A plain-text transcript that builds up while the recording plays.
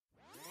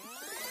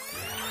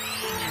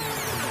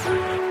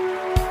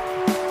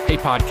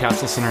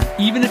podcast listener.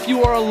 Even if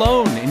you are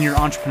alone in your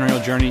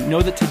entrepreneurial journey,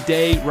 know that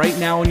today, right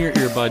now in your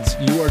earbuds,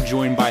 you are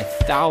joined by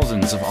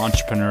thousands of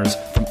entrepreneurs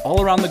from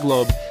all around the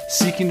globe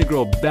seeking to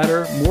grow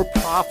better, more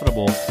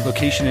profitable,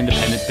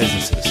 location-independent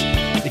businesses.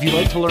 If you'd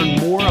like to learn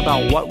more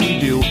about what we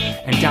do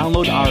and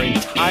download our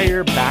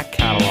entire back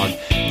catalog,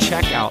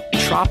 check out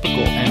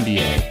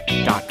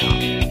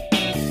tropicalmba.com.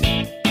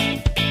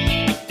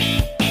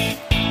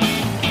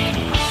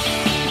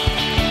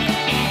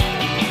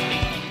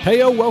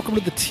 Heyo, welcome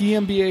to the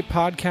TMBA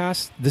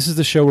podcast. This is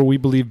the show where we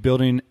believe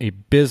building a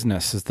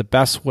business is the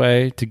best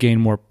way to gain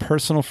more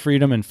personal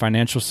freedom and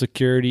financial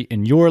security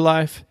in your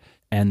life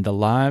and the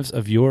lives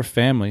of your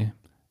family.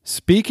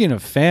 Speaking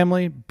of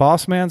family,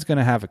 Boss Man's going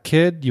to have a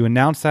kid. You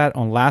announced that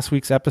on last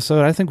week's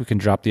episode. I think we can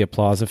drop the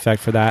applause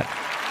effect for that.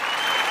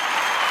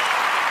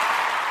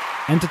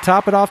 And to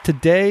top it off,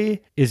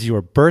 today is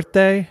your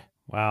birthday.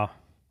 Wow.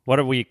 What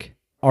a week.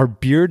 Our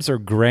beards are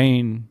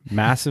graying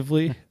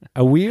massively.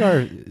 We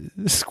are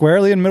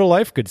squarely in middle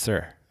life, good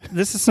sir.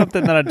 This is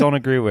something that I don't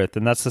agree with,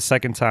 and that's the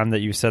second time that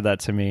you said that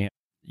to me.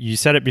 You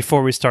said it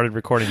before we started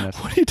recording this.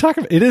 What are you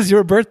talking about? It is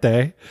your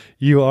birthday.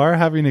 You are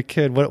having a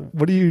kid.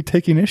 What are you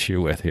taking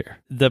issue with here?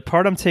 The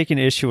part I'm taking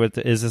issue with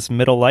is this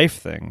middle life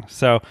thing.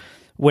 So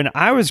when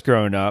I was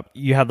growing up,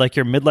 you had like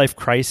your midlife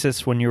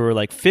crisis when you were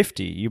like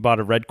 50. You bought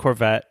a red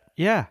Corvette.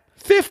 Yeah.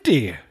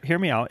 50. Hear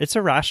me out. It's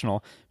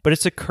irrational, but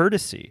it's a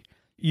courtesy.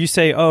 You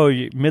say, oh,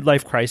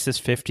 midlife crisis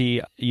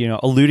 50,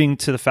 alluding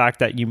to the fact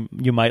that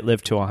you might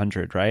live to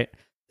 100, right?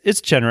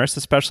 It's generous,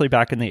 especially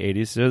back in the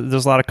 80s.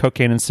 There's a lot of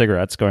cocaine and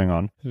cigarettes going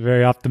on.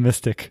 Very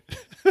optimistic.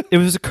 It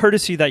was a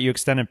courtesy that you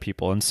extended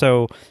people. And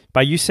so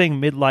by you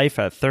saying midlife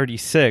at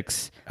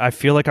 36, I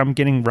feel like I'm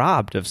getting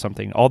robbed of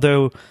something.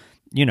 Although,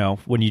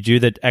 when you do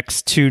the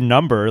X2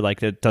 number,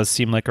 like it does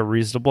seem like a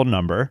reasonable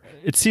number.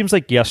 It seems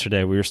like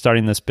yesterday we were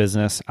starting this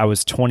business. I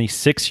was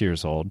 26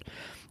 years old.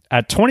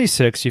 At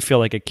 26, you feel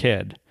like a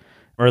kid,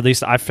 or at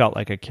least I felt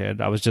like a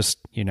kid. I was just,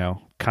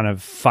 kind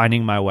of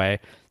finding my way.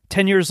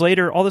 10 years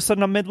later, all of a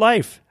sudden I'm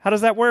midlife. How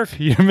does that work?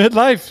 You're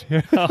midlife.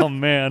 Oh,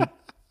 man.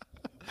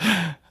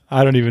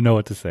 I don't even know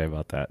what to say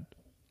about that.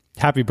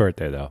 Happy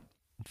birthday, though.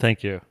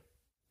 Thank you.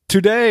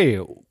 Today,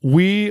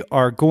 we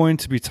are going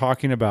to be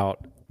talking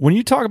about, when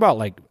you talk about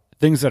like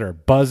things that are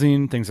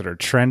buzzing, things that are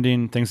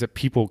trending, things that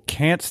people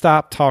can't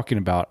stop talking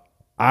about,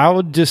 I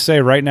would just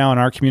say right now in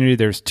our community,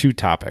 there's two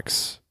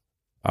topics.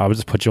 I would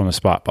just put you on the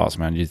spot, Boss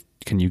Man.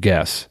 Can you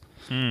guess?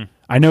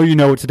 I know you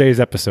know what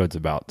today's episode's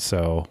about,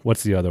 so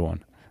what's the other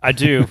one? I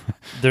do.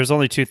 There's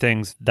only two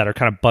things that are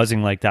kind of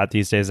buzzing like that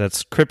these days.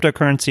 That's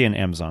cryptocurrency and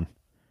Amazon.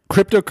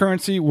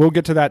 Cryptocurrency, we'll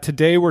get to that.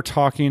 Today we're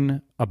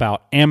talking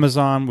about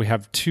Amazon. We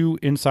have two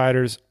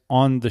insiders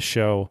on the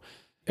show.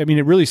 I mean,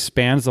 it really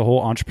spans the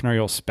whole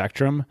entrepreneurial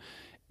spectrum.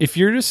 If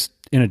you're just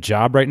in a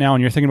job right now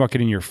and you're thinking about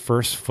getting your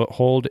first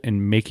foothold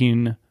in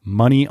making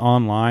money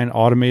online,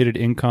 automated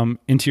income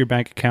into your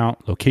bank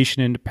account,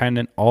 location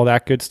independent, all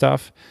that good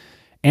stuff,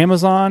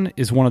 Amazon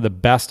is one of the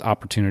best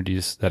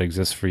opportunities that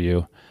exists for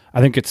you.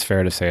 I think it's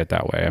fair to say it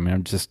that way. I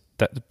mean,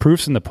 the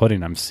proof's in the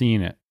pudding. I'm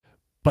seeing it.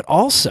 But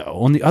also,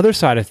 on the other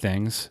side of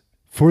things,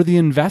 for the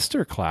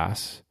investor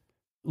class,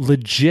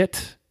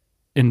 legit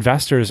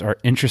investors are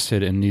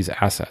interested in these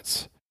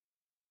assets.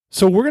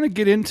 So we're going to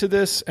get into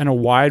this and a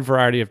wide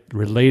variety of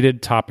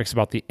related topics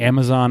about the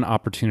Amazon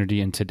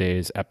opportunity in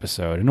today's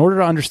episode. In order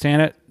to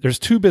understand it, there's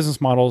two business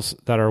models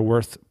that are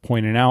worth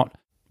pointing out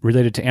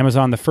related to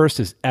Amazon. The first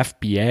is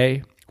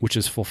FBA, which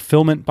is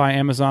fulfillment by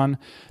Amazon.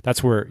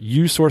 That's where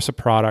you source a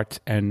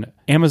product and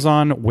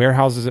Amazon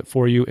warehouses it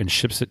for you and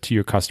ships it to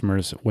your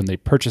customers when they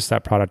purchase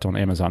that product on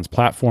Amazon's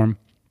platform.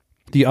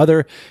 The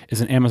other is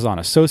an Amazon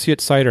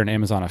associate site or an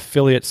Amazon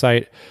affiliate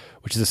site,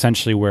 which is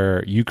essentially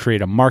where you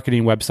create a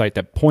marketing website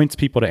that points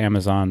people to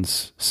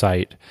Amazon's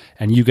site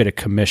and you get a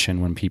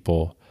commission when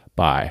people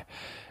buy.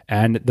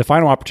 And the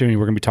final opportunity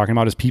we're going to be talking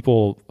about is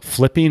people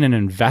flipping and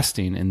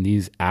investing in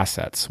these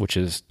assets, which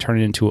is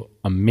turning into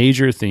a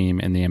major theme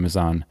in the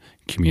Amazon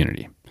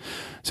community.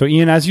 So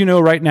Ian, as you know,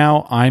 right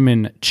now I'm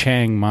in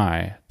Chiang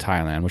Mai,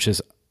 Thailand, which is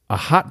a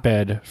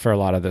hotbed for a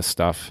lot of this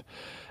stuff.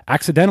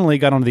 Accidentally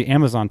got onto the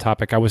Amazon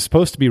topic. I was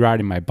supposed to be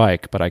riding my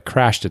bike, but I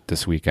crashed it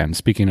this weekend.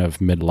 Speaking of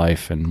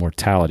midlife and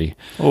mortality.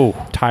 Oh,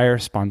 tire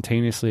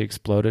spontaneously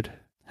exploded.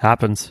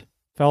 Happens.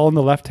 Fell on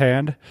the left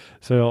hand.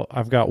 So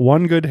I've got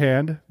one good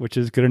hand, which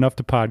is good enough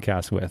to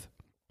podcast with.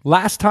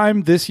 Last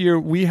time this year,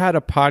 we had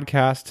a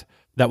podcast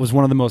that was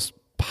one of the most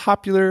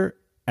popular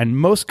and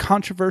most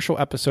controversial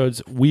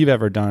episodes we've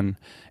ever done.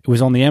 It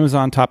was on the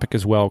Amazon topic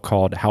as well,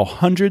 called How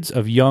Hundreds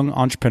of Young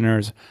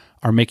Entrepreneurs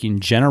Are Making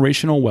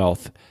Generational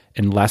Wealth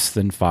in Less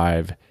Than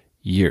 5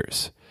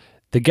 Years.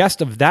 The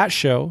guest of that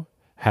show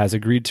has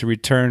agreed to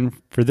return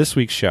for this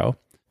week's show.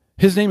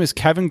 His name is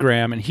Kevin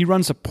Graham, and he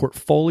runs a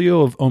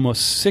portfolio of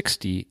almost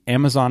 60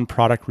 Amazon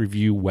product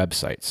review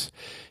websites.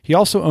 He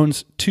also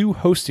owns 2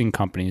 hosting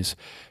companies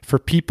for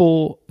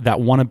people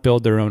that want to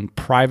build their own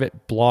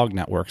private blog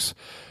networks,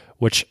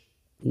 which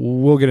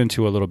we'll get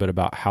into a little bit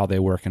about how they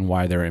work and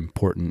why they're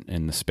important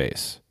in the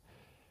space.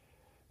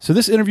 So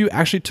this interview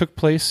actually took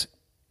place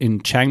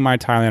in Chiang Mai,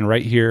 Thailand,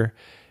 right here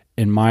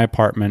in my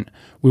apartment.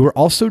 We were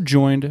also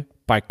joined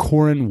by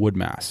Corin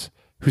Woodmass,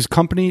 whose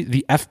company,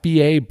 the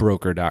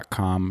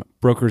FBABroker.com,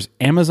 brokers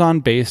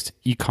Amazon-based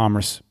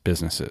e-commerce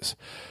businesses,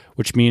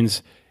 which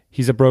means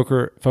he's a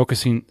broker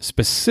focusing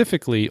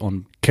specifically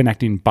on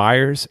connecting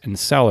buyers and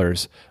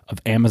sellers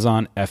of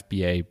Amazon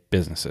FBA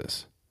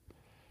businesses.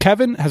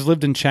 Kevin has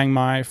lived in Chiang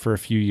Mai for a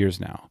few years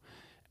now,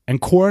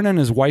 and Corin and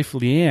his wife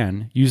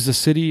Leanne use the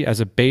city as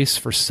a base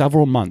for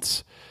several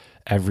months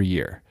every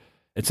year.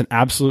 It's an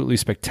absolutely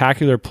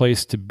spectacular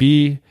place to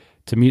be,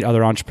 to meet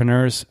other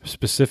entrepreneurs,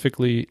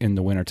 specifically in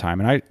the wintertime.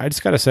 And I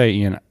just got to say,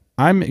 Ian,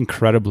 I'm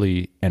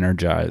incredibly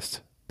energized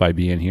by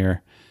being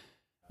here.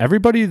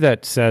 Everybody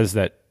that says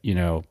that,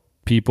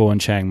 people in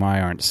Chiang Mai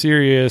aren't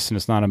serious and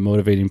it's not a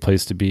motivating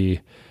place to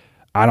be,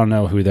 I don't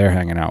know who they're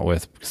hanging out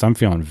with, because I'm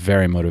feeling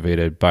very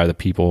motivated by the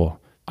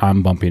people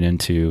I'm bumping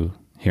into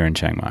here in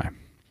Chiang Mai.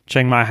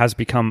 Chiang Mai has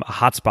become a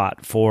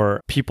hotspot for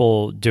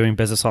people doing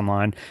business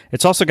online.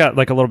 It's also got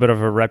like a little bit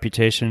of a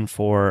reputation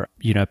for,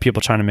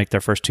 people trying to make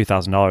their first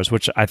 $2,000,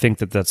 which I think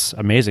that's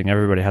amazing.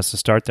 Everybody has to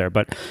start there.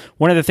 But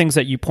one of the things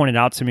that you pointed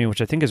out to me,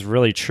 which I think is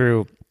really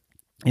true,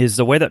 is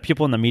the way that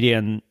people in the media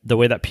and the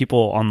way that people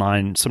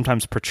online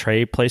sometimes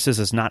portray places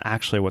is not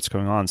actually what's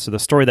going on. So the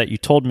story that you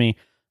told me,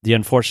 the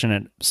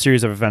unfortunate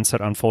series of events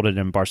that unfolded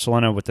in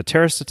Barcelona with the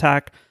terrorist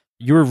attack,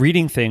 you were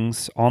reading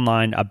things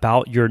online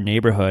about your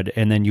neighborhood,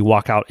 and then you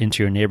walk out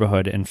into your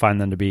neighborhood and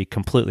find them to be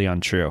completely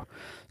untrue.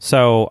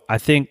 So I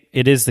think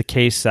it is the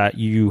case that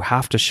you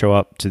have to show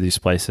up to these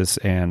places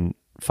and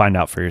find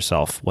out for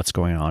yourself what's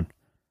going on.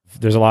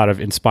 There's a lot of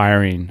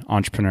inspiring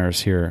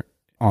entrepreneurs here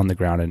on the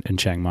ground in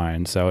Chiang Mai.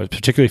 And so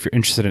particularly if you're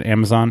interested in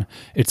Amazon,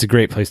 it's a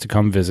great place to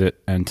come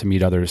visit and to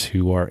meet others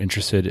who are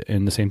interested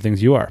in the same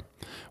things you are.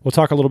 We'll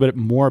talk a little bit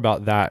more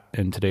about that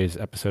in today's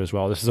episode as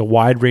well. This is a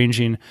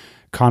wide-ranging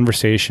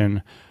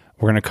conversation.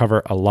 We're going to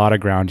cover a lot of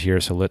ground here,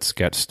 so let's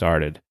get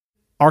started.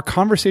 Our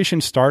conversation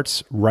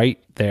starts right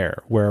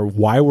there,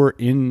 why we're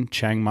in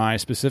Chiang Mai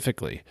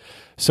specifically.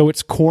 So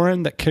it's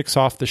Corin that kicks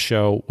off the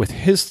show with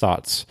his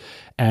thoughts,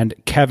 and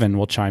Kevin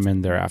will chime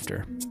in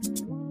thereafter.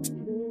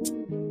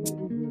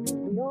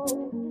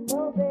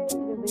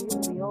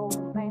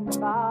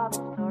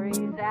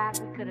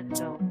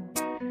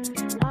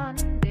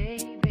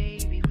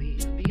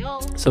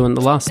 So in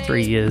the last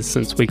 3 years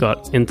since we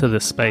got into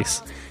this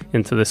space,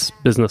 into this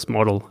business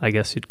model, I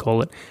guess you'd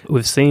call it,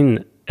 we've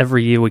seen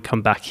every year we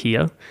come back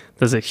here,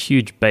 there's a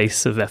huge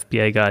base of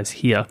FBA guys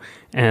here.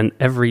 And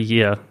every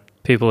year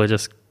people are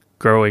just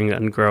growing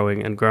and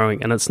growing and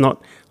growing. And it's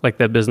not like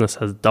their business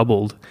has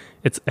doubled,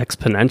 it's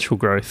exponential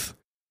growth.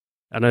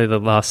 I know the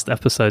last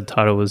episode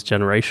title was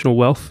Generational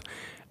Wealth.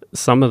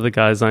 Some of the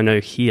guys I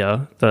know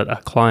here that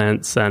are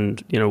clients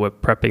and, we're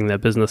prepping their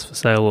business for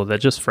sale, or they're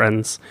just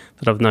friends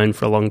that I've known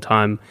for a long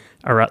time,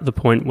 are at the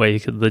point where you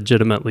could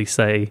legitimately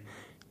say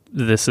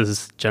this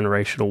is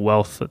generational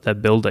wealth that they're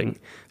building.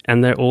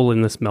 And they're all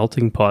in this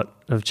melting pot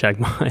of Chiang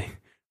Mai.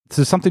 This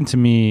is something to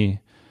me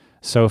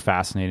so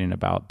fascinating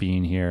about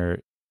being here.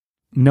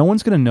 No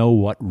one's going to know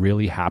what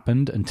really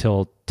happened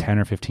until 10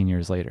 or 15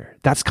 years later.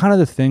 That's kind of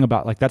the thing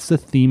about, that's the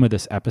theme of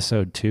this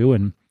episode too.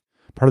 And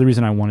part of the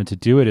reason I wanted to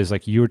do it is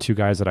you are two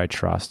guys that I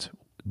trust.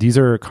 These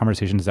are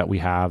conversations that we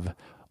have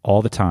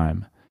all the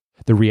time.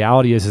 The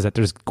reality is that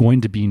there's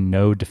going to be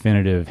no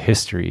definitive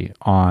history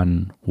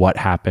on what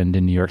happened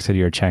in New York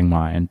City or Chiang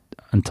Mai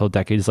until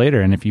decades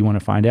later. And if you want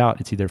to find out,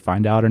 it's either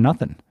find out or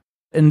nothing.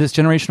 And this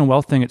generational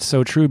wealth thing, it's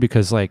so true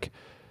because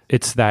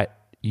it's that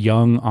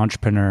young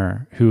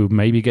entrepreneur who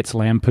maybe gets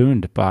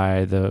lampooned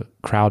by the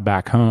crowd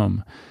back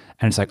home.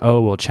 And it's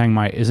Chiang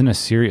Mai isn't a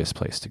serious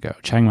place to go.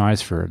 Chiang Mai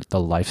is for the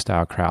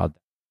lifestyle crowd.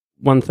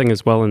 One thing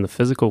as well in the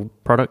physical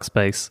product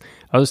space,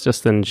 I was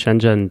just in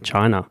Shenzhen,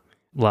 China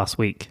last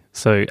week.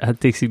 So at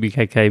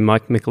DCBKK,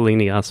 Mike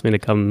Michelini asked me to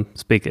come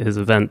speak at his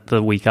event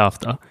the week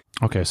after.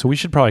 Okay, so we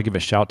should probably give a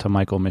shout to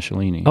Michael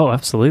Michelini. Oh,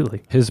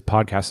 absolutely. His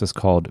podcast is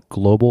called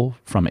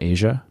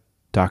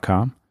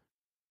globalfromasia.com.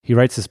 He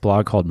writes this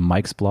blog called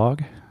Mike's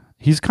Blog.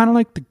 He's kind of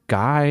like the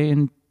guy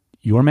in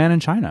Your Man in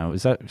China.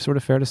 Is that sort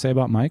of fair to say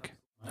about Mike?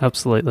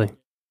 Absolutely.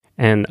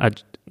 And I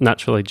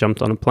naturally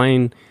jumped on a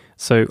plane.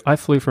 So I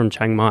flew from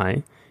Chiang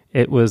Mai.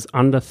 It was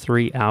under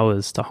 3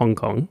 hours to Hong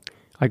Kong.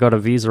 I got a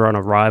visa on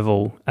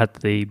arrival at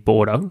the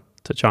border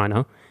to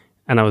China,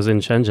 and I was in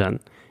Shenzhen.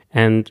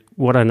 And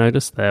what I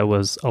noticed there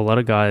was a lot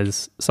of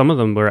guys, some of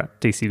them were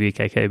at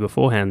DCBKK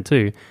beforehand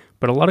too,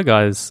 but a lot of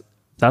guys,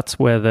 that's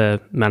where their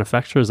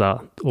manufacturers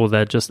are, or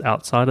they're just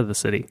outside of the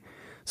city.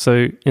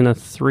 So in a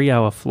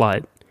 3-hour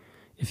flight,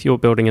 if you're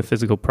building a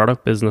physical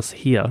product business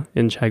here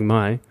in Chiang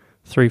Mai,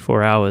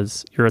 3-4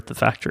 hours, you're at the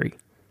factory.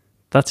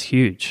 That's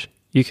huge.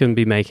 You can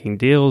be making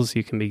deals,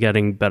 you can be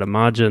getting better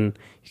margin,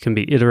 you can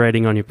be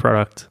iterating on your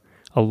product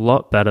a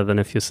lot better than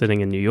if you're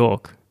sitting in New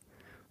York.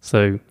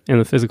 So in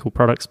the physical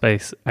product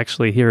space,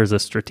 actually here is a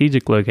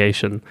strategic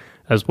location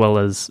as well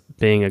as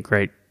being a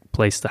great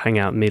place to hang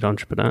out and meet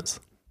entrepreneurs.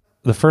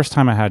 The first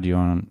time I had you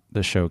on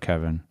the show,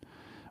 Kevin,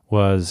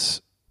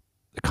 was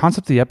the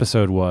concept of the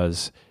episode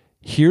was,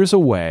 here's a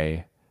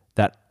way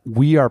that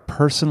we are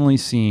personally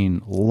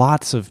seeing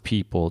lots of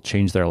people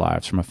change their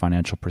lives from a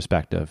financial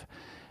perspective.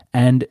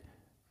 And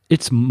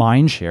it's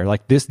mind share.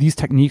 Like these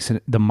techniques,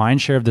 the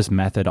mind share of this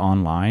method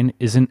online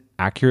isn't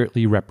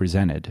accurately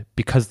represented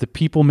because the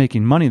people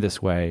making money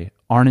this way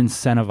aren't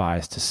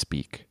incentivized to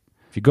speak.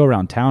 If you go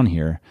around town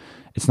here,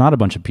 it's not a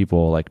bunch of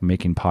people like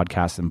making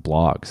podcasts and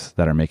blogs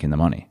that are making the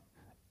money.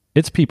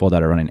 It's people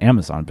that are running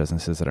Amazon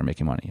businesses that are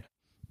making money.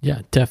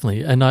 Yeah,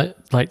 definitely. And I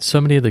like so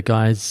many of the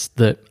guys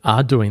that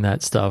are doing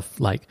that stuff,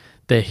 like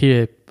they're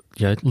here,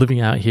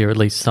 living out here at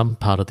least some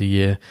part of the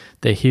year.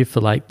 They're here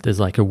for there's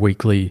like a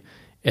weekly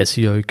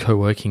SEO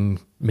co-working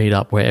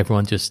meetup where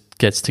everyone just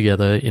gets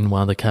together in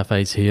one of the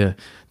cafes here,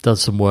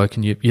 does some work,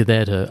 and you're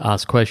there to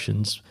ask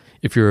questions.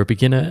 If you're a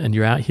beginner and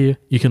you're out here,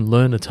 you can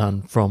learn a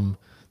ton from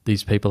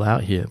these people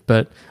out here.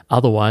 But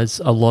otherwise,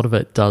 a lot of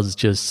it does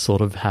just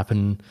sort of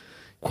happen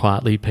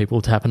quietly,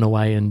 people tapping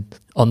away and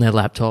on their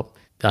laptop.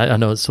 I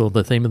know it's sort of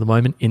the theme of the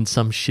moment, in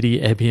some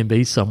shitty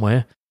Airbnb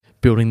somewhere,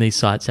 building these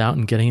sites out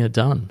and getting it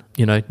done.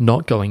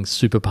 Not going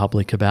super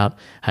public about,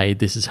 hey,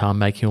 this is how I'm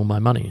making all my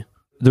money.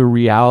 The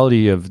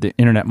reality of the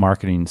internet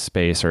marketing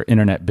space or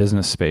internet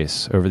business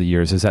space over the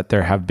years is that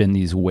there have been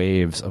these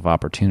waves of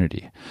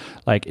opportunity.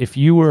 Like if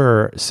you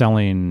were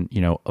selling,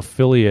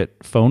 affiliate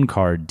phone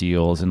card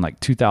deals in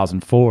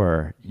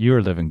 2004, you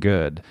were living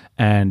good.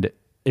 And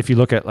if you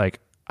look at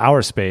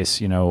our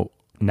space,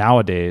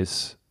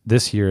 nowadays,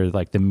 this year,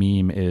 the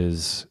meme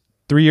is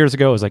 3 years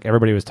ago, it was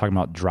everybody was talking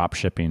about drop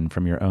shipping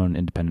from your own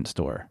independent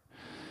store.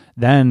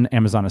 Then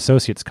Amazon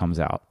Associates comes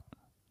out.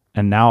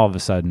 And now all of a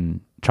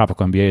sudden,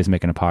 Tropical MBA is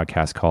making a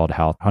podcast called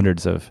How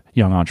Hundreds of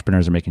Young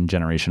Entrepreneurs Are Making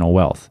Generational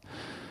Wealth.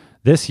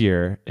 This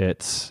year,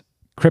 it's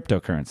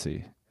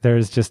cryptocurrency.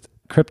 There's just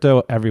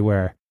crypto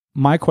everywhere.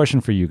 My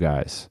question for you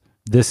guys,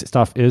 this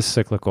stuff is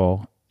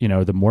cyclical.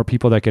 The more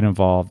people that get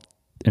involved,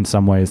 in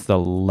some ways, the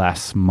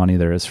less money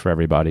there is for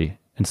everybody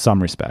in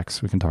some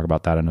respects. We can talk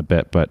about that in a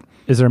bit. But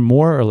is there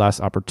more or less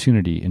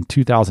opportunity in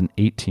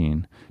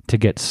 2018 to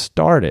get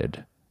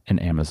started in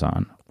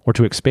Amazon or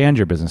to expand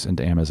your business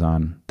into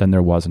Amazon than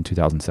there was in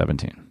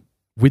 2017?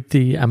 With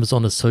the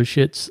Amazon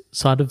Associates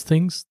side of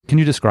things. Can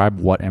you describe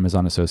what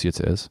Amazon Associates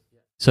is?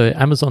 So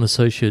Amazon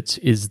Associates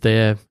is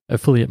their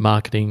affiliate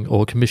marketing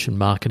or commission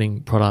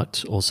marketing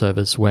product or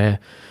service where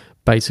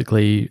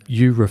basically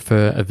you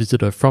refer a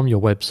visitor from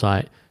your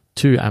website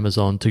to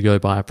Amazon to go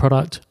buy a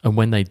product. And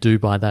when they do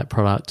buy that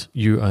product,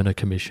 you earn a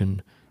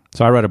commission.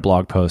 So I read a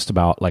blog post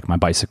about my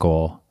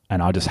bicycle,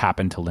 and I'll just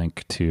happen to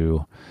link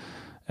to,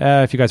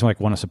 if you guys want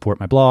to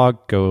support my blog,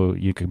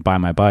 you can buy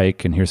my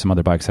bike, and here's some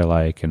other bikes I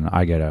like, and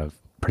I get a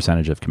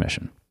percentage of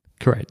commission.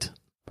 Correct.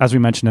 As we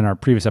mentioned in our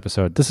previous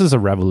episode, this is a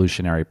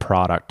revolutionary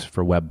product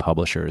for web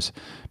publishers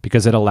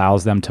because it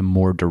allows them to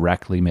more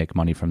directly make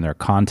money from their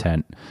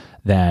content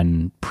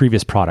than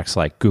previous products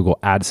like Google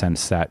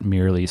AdSense that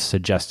merely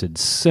suggested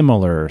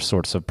similar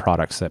sorts of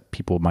products that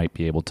people might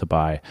be able to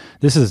buy.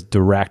 This is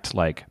direct,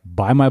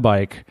 buy my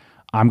bike,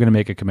 I'm going to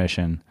make a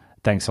commission,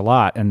 thanks a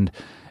lot. And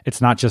it's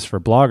not just for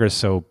bloggers.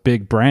 So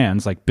big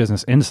brands like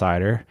Business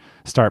Insider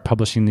start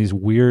publishing these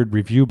weird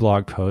review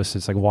blog posts.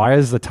 It's why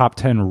is the top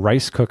 10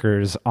 rice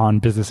cookers on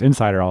Business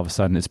Insider all of a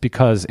sudden? It's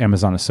because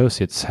Amazon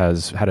Associates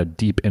has had a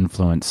deep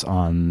influence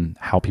on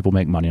how people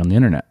make money on the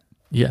internet.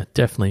 Yeah,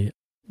 definitely.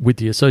 With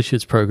the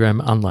Associates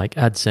program, unlike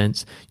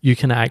AdSense, you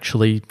can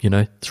actually,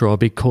 throw a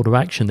big call to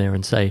action there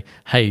and say,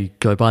 hey,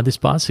 go buy this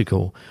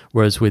bicycle.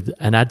 Whereas with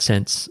an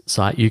AdSense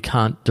site, you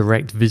can't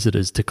direct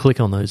visitors to click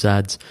on those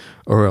ads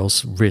or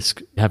else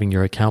risk having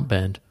your account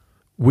banned.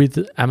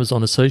 With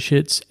Amazon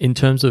Associates, in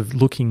terms of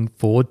looking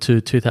forward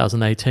to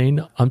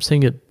 2018, I'm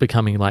seeing it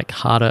becoming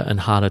harder and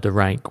harder to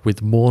rank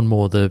with more and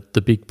more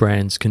the big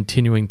brands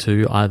continuing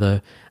to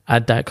either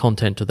add that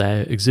content to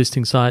their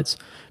existing sites,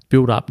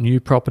 build up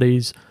new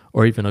properties,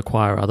 or even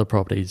acquire other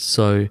properties.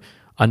 So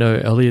I know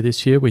earlier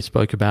this year we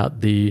spoke about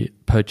the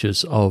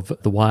purchase of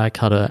the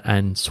Wirecutter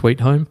and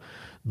Sweet Home.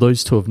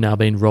 Those two have now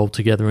been rolled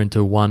together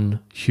into one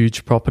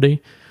huge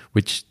property,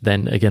 which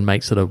then again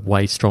makes it a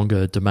way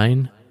stronger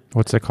domain.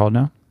 What's it called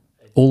now?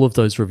 All of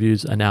those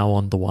reviews are now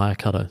on the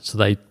Wirecutter. So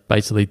they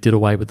basically did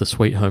away with the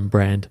Sweet Home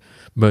brand,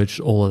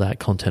 merged all of that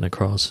content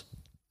across.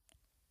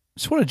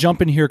 Just want to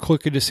jump in here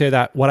quickly to say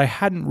that what I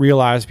hadn't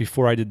realized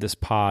before I did this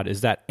pod is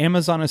that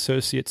Amazon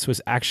Associates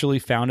was actually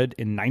founded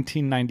in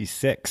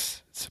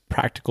 1996. It's a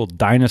practical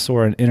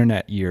dinosaur in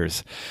internet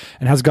years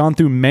and has gone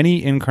through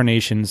many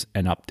incarnations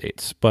and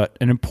updates. But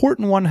an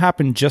important one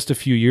happened just a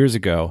few years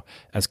ago,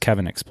 as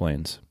Kevin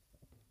explains.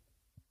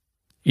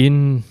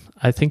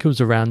 I think it was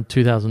around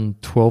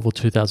 2012 or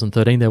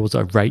 2013, there was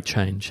a rate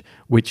change,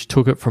 which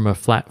took it from a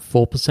flat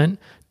 4%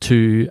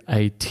 to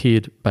a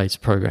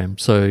tiered-based program.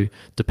 So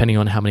depending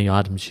on how many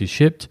items you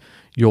shipped,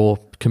 your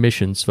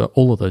commissions for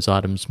all of those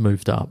items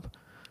moved up.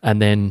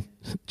 And then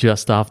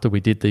just after we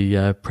did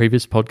the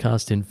previous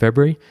podcast in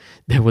February,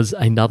 there was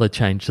another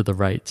change to the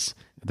rates.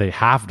 They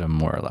halved them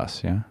more or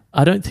less, yeah?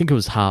 I don't think it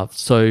was halved.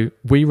 So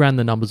we ran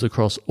the numbers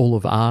across all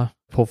of our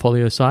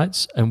portfolio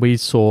sites and we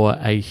saw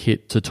a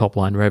hit to top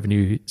line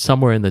revenue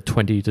somewhere in the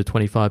 20 to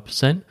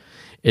 25%.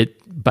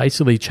 it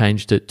basically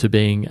changed it to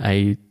being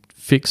a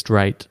fixed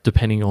rate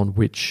depending on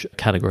which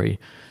category.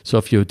 So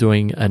if you're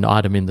doing an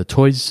item in the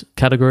toys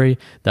category,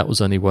 that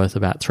was only worth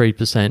about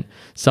 3%.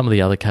 Some of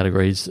the other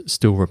categories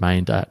still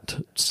remained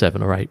at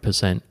 7 or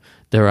 8%.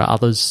 There are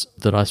others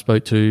that I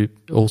spoke to,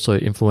 also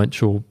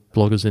influential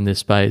bloggers in this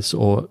space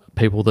or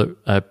people that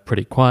are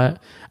pretty quiet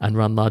and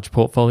run large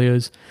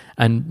portfolios,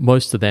 and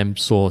most of them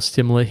saw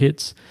similar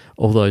hits,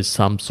 although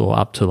some saw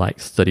up to like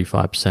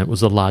 35%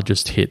 was the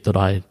largest hit that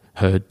I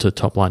heard to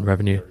top line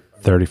revenue.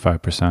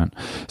 35%.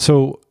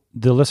 So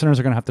the listeners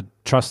are going to have to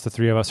trust the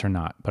three of us or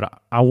not. But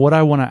what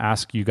I want to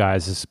ask you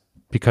guys is,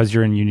 because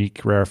you're in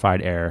unique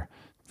rarefied air,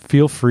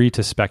 feel free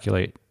to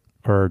speculate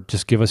or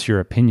just give us your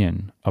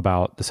opinion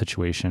about the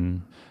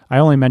situation. I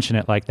only mention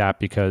it like that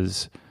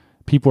because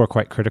people are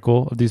quite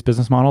critical of these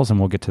business models, and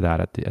we'll get to that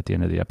at the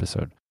end of the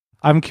episode.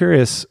 I'm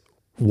curious,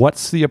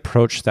 what's the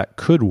approach that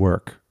could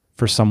work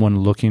for someone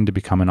looking to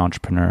become an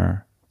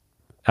entrepreneur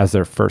as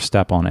their first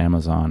step on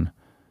Amazon?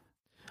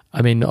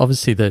 I mean,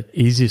 obviously the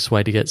easiest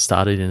way to get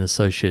started in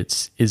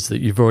associates is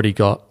that you've already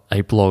got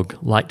a blog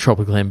like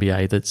Tropical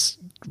MBA that's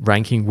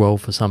ranking well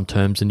for some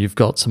terms, and you've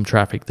got some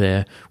traffic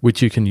there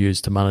which you can use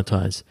to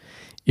monetize.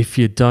 If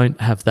you don't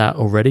have that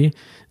already,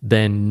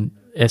 then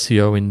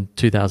SEO in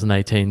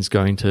 2018 is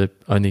going to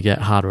only get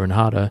harder and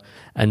harder.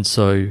 And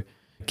so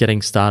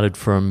getting started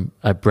from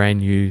a brand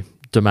new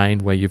domain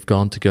where you've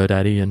gone to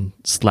GoDaddy and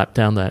slapped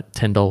down that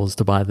 $10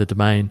 to buy the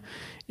domain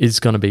is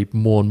going to be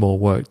more and more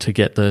work to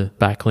get the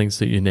backlinks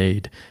that you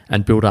need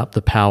and build up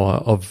the power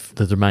of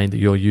the domain that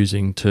you're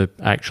using to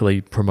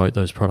actually promote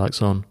those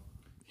products on.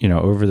 You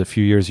know, over the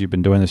few years you've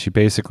been doing this, you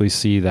basically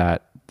see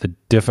that the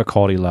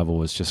difficulty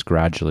level is just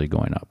gradually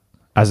going up,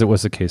 as it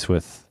was the case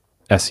with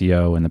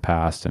SEO in the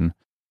past. And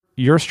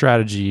your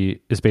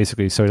strategy is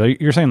basically, so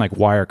you're saying like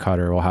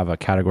Wirecutter will have a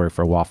category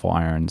for waffle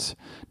irons.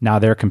 Now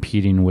they're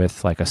competing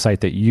with like a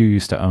site that you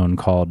used to own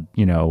called,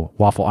 you know,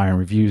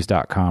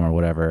 waffleironreviews.com or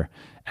whatever.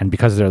 And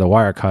because they're the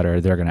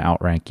Wirecutter, they're going to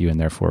outrank you and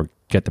therefore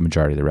get the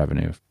majority of the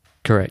revenue.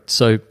 Correct.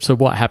 So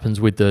what happens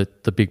with the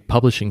big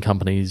publishing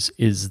companies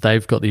is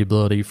they've got the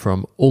ability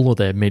from all of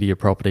their media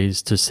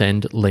properties to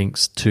send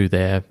links to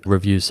their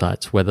review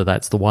sites, whether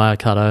that's the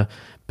Wirecutter,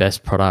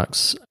 Best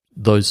Products,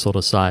 those sort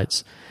of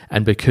sites.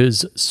 And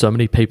because so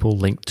many people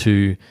link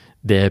to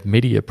their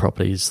media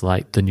properties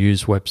like the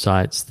news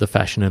websites, the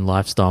fashion and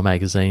lifestyle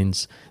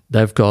magazines,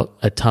 they've got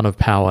a ton of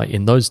power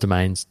in those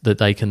domains that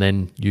they can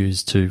then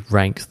use to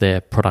rank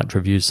their product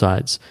review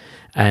sites.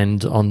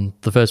 And on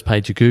the first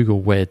page of Google,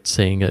 we're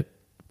seeing it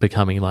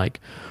becoming like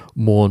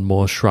more and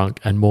more shrunk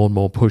and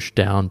more pushed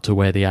down to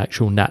where the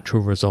actual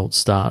natural results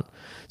start.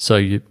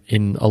 So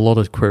in a lot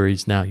of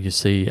queries now, you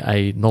see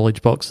a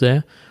knowledge box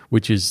there,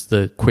 which is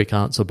the quick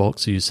answer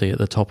box you see at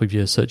the top of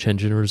your search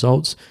engine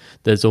results.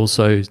 There's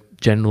also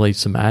generally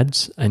some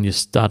ads, and you're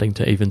starting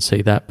to even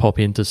see that pop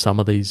into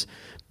some of these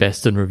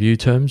best and review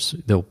terms.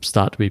 There'll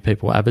start to be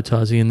people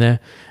advertising in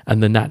there,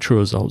 and the natural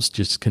results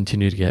just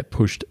continue to get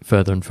pushed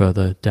further and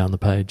further down the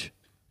page.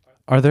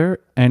 Are there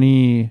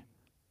any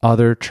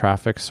other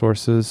traffic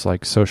sources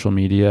like social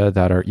media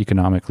that are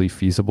economically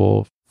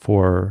feasible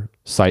for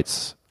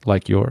sites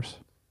like yours?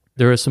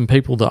 There are some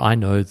people that I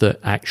know that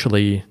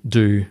actually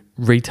do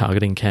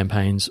retargeting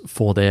campaigns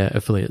for their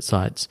affiliate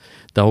sites.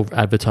 They'll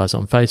advertise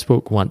on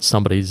Facebook once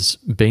somebody's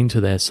been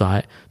to their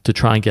site to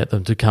try and get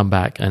them to come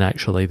back and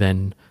actually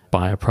then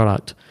buy a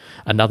product.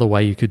 Another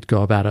way you could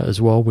go about it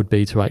as well would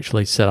be to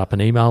actually set up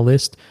an email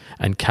list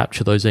and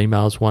capture those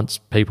emails once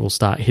people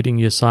start hitting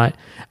your site,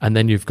 and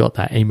then you've got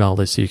that email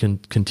list you can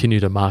continue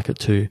to market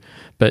to.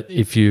 But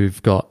if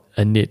you've got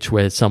a niche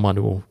where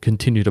someone will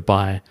continue to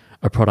buy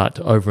a product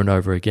over and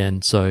over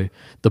again, so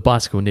the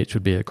bicycle niche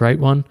would be a great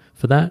one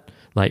for that.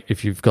 Like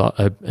if you've got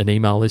an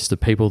email list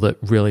of people that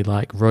really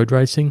like road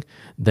racing,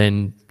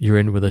 then you're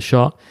in with a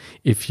shot.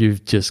 If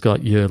you've just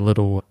got your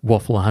little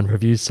Waffle Iron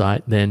review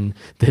site, then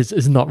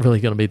there's not really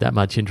going to be that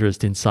much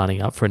interest in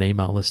signing up for an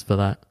email list for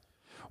that.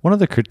 One of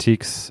the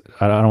critiques,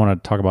 I don't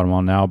want to talk about them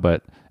all now,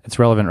 but it's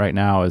relevant right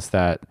now, is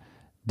that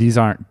these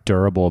aren't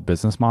durable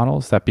business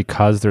models, that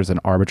because there's an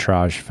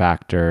arbitrage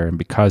factor and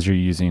because you're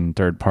using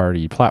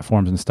third-party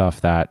platforms and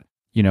stuff, that,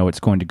 you know, it's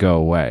going to go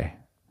away.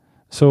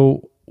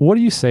 So what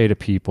do you say to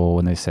people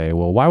when they say,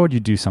 well, why would you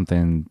do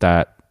something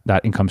that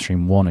income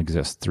stream won't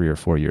exist 3 or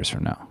 4 years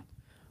from now?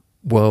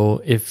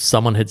 Well, if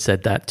someone had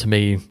said that to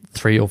me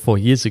 3 or 4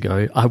 years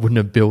ago, I wouldn't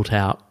have built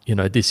out,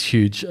 this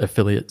huge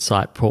affiliate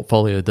site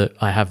portfolio that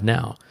I have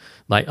now.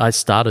 Like I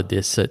started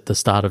this at the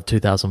start of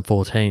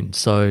 2014.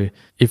 So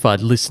if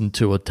I'd listened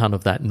to a ton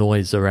of that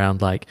noise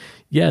around like,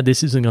 yeah,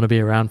 this isn't going to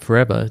be around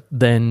forever,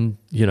 then,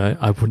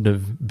 I wouldn't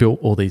have built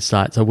all these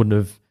sites. I wouldn't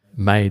have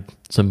made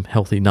some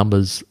healthy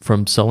numbers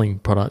from selling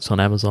products on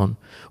Amazon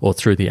or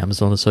through the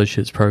Amazon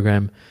Associates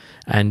program.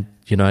 And,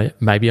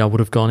 maybe I would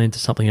have gone into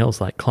something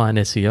else like client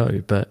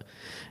SEO. But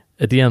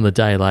at the end of the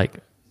day, like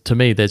to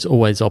me, there's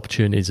always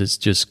opportunities. It's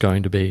just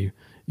going to be,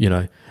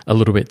 a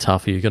little bit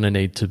tougher. You're going to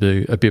need to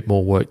do a bit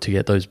more work to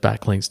get those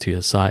backlinks to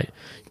your site.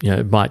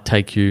 It might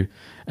take you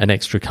an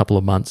extra couple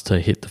of months to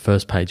hit the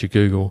first page of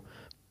Google,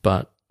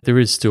 but there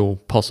is still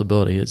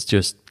possibility. It's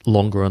just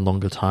longer and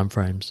longer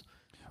timeframes.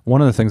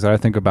 One of the things that I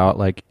think about,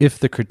 like if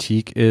the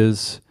critique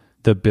is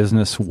the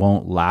business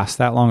won't last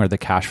that long or the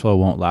cash flow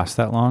won't last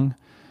that long,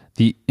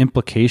 the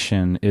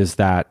implication is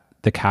that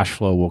the cash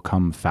flow will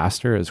come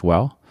faster as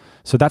well.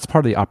 So that's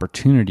part of the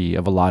opportunity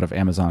of a lot of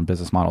Amazon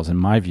business models, in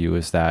my view,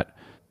 is that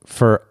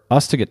for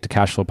us to get to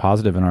cash flow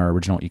positive in our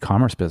original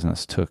e-commerce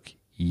business took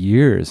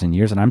years and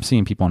years. And I'm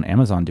seeing people on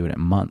Amazon do it in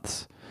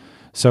months.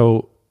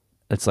 So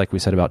it's like we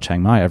said about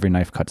Chiang Mai, every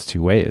knife cuts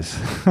two ways.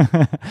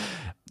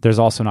 There's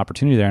also an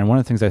opportunity there. And one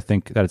of the things I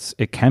think that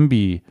it can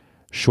be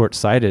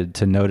short-sighted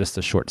to notice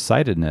the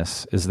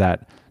short-sightedness is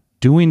that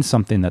doing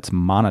something that's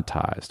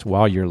monetized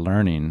while you're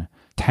learning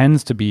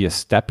tends to be a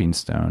stepping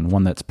stone,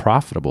 one that's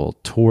profitable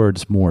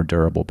towards more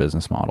durable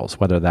business models,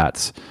 whether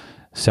that's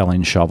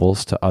selling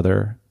shovels to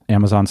other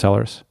Amazon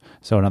sellers.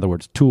 So in other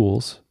words,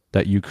 tools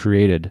that you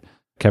created.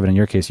 Kevin, in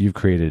your case, you've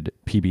created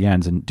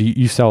PBNs. And do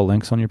you sell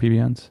links on your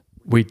PBNs?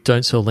 We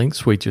don't sell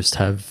links. We just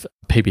have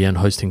PBN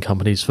hosting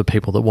companies for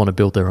people that want to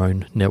build their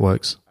own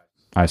networks.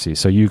 I see.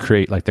 So you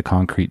create like the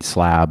concrete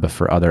slab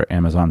for other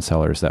Amazon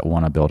sellers that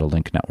want to build a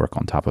link network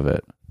on top of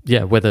it.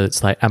 Yeah, whether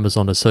it's like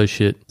Amazon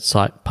associate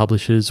site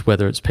publishers,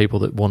 whether it's people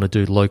that want to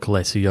do local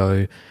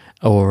SEO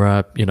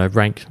or,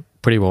 rank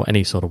pretty well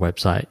any sort of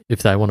website.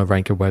 If they want to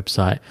rank a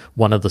website,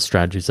 one of the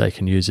strategies they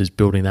can use is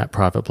building that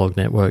private blog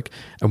network.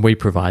 And we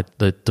provide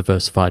the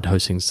diversified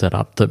hosting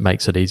setup that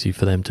makes it easy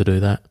for them to do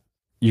that.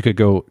 You could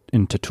go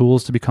into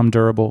tools to become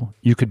durable.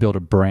 You could build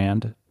a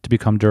brand to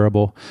become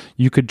durable.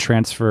 You could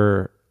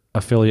transfer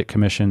affiliate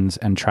commissions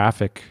and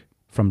traffic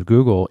from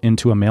Google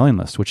into a mailing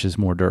list, which is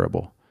more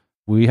durable.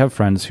 We have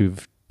friends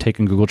who've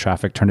taken Google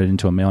traffic, turned it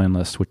into a mailing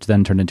list, which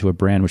then turned into a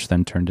brand, which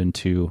then turned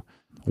into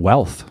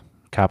wealth,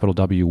 capital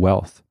W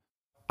wealth.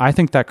 I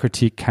think that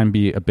critique can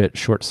be a bit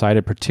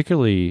short-sighted,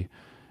 particularly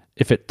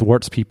if it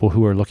thwarts people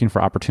who are looking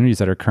for opportunities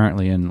that are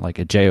currently in like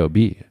a JOB,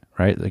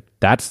 right? Like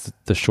that's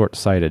the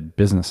short-sighted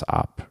business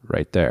op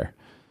right there.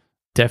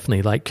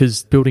 Definitely,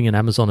 because building an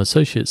Amazon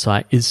associate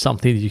site is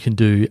something that you can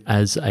do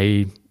as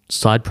a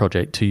side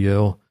project to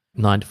your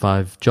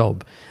 9-to-5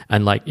 job.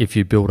 And if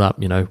you build up,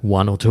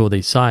 one or two of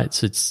these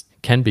sites, it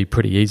can be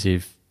pretty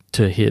easy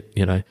to hit,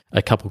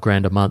 a couple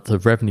grand a month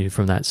of revenue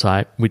from that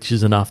site, which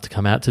is enough to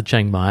come out to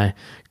Chiang Mai,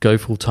 go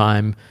full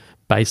time,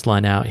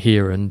 baseline out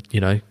here and,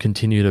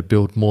 continue to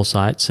build more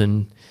sites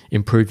and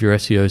improve your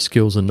SEO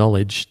skills and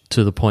knowledge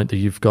to the point that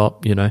you've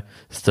got,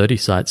 30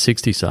 sites,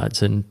 60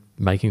 sites and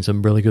making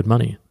some really good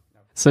money.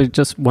 So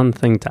just one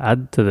thing to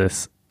add to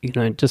this,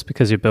 just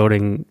because you're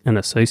building an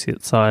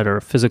associate site or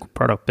a physical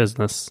product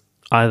business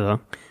either,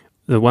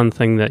 the one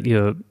thing that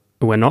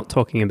we're not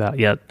talking about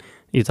yet,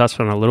 you touched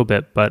on a little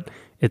bit, but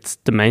it's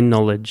domain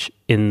knowledge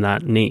in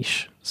that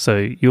niche. So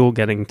you're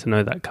getting to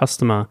know that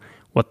customer,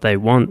 what they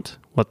want,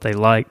 what they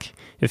like.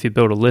 If you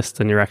build a list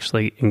and you're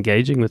actually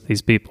engaging with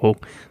these people,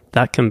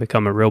 that can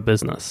become a real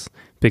business.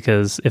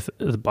 Because if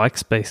the bike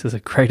space is a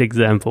great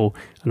example,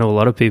 I know a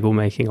lot of people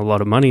making a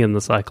lot of money in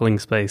the cycling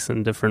space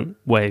in different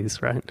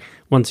ways, right?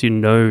 Once you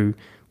know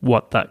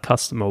what that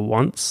customer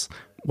wants,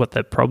 what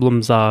their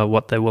problems are,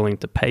 what they're willing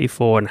to pay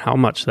for, and how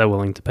much they're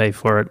willing to pay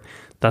for it,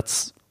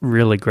 that's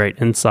really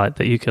great insight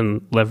that you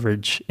can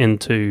leverage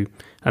into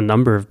a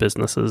number of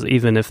businesses.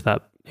 Even if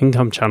that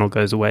income channel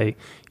goes away,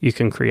 you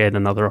can create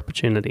another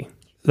opportunity.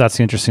 That's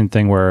the interesting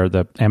thing where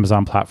the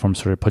Amazon platform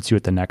sort of puts you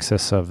at the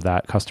nexus of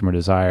that customer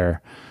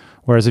desire.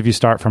 Whereas if you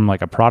start from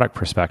a product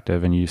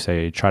perspective and you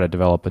say, try to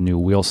develop a new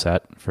wheel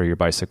set for your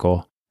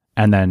bicycle,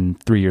 and then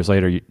 3 years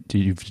later,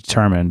 you've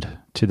determined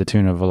to the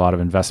tune of a lot of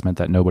investment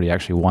that nobody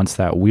actually wants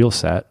that wheel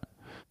set,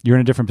 you're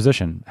in a different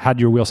position. Had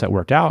your wheel set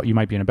worked out, you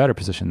might be in a better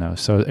position though.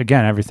 So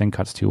again, everything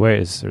cuts two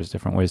ways. There's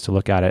different ways to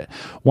look at it.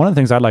 One of the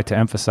things I'd like to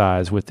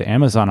emphasize with the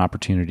Amazon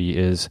opportunity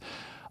is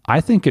I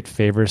think it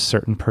favors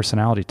certain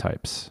personality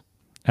types.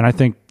 And I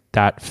think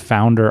that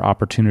founder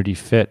opportunity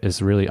fit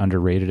is really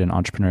underrated in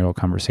entrepreneurial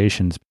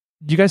conversations.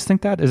 Do you guys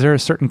think that? Is there a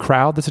certain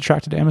crowd that's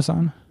attracted to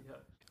Amazon?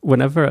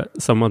 Whenever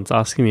someone's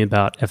asking me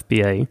about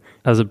FBA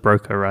as a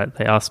broker, right,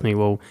 they ask me,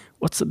 well,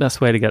 what's the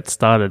best way to get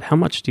started? How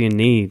much do you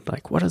need?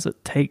 What does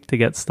it take to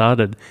get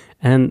started?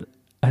 And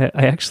I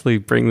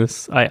actually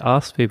I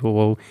ask people,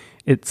 well,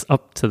 it's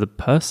up to the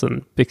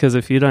person, because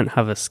if you don't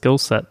have a skill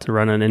set to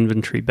run an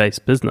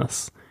inventory-based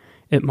business,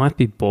 it might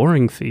be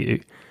boring for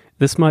you.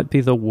 This might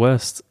be the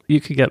worst. You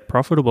could get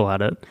profitable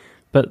at it,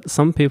 but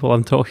some people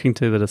I'm talking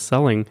to that are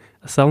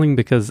selling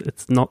because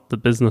it's not the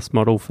business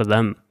model for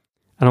them.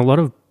 And a lot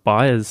of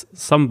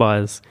some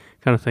buyers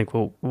kind of think,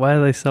 well, why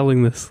are they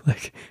selling this?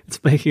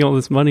 It's making all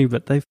this money,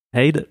 but they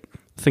hate it.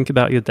 Think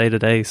about your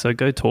day-to-day. So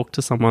go talk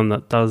to someone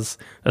that does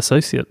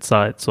associate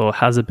sites or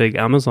has a big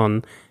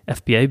Amazon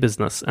FBA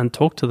business and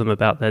talk to them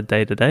about their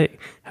day-to-day.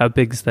 How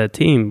big's their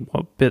team?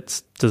 What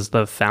bits does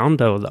the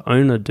founder or the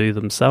owner do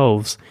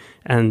themselves?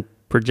 And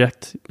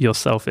project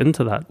yourself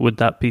into that. Would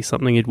that be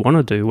something you'd want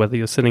to do, whether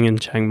you're sitting in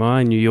Chiang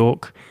Mai, New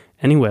York,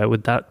 anywhere?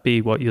 Would that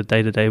be what your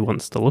day-to-day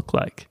wants to look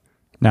like?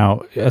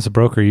 Now, as a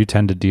broker, you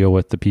tend to deal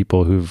with the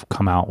people who've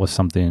come out with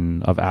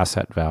something of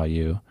asset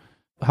value.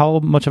 How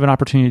much of an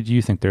opportunity do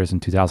you think there is in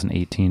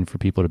 2018 for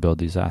people to build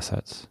these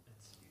assets?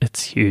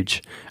 It's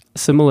huge.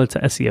 Similar to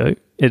SEO,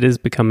 it is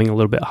becoming a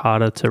little bit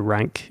harder to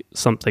rank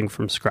something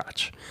from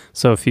scratch.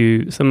 So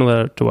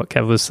similar to what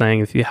Kev was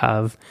saying, if you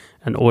have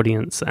an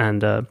audience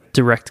and a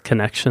direct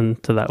connection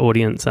to that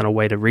audience and a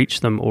way to reach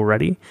them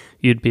already,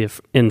 you'd be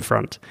in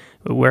front.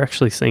 But we're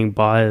actually seeing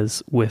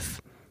buyers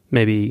with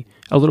maybe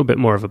a little bit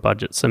more of a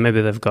budget. So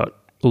maybe they've got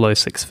low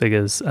six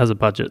figures as a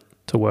budget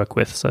to work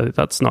with. So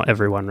that's not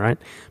everyone, right?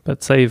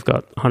 But say you've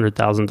got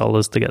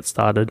 $100,000 to get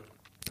started.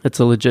 It's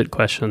a legit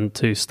question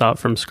to start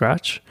from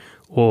scratch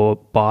or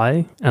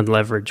buy and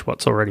leverage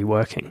what's already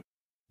working.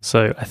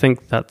 So I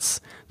think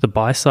that's the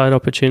buy side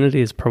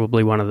opportunity is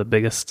probably one of the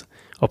biggest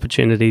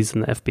opportunities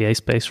in the FBA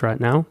space right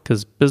now,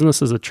 because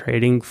businesses are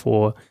trading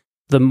for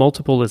the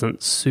multiple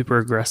isn't super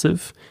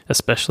aggressive,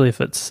 especially if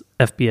it's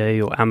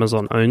FBA or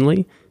Amazon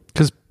only.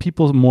 Because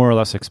people more or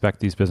less expect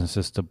these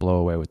businesses to blow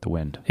away with the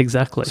wind.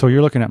 Exactly. So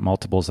you're looking at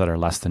multiples that are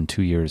less than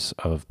 2 years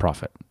of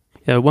profit.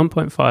 Yeah,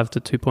 1.5 to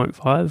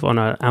 2.5 on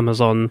an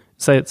Amazon,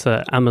 say it's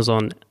an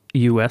Amazon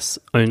US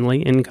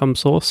only income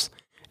source,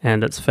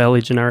 and it's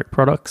fairly generic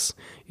products,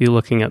 you're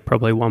looking at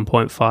probably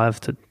 1.5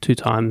 to 2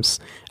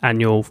 times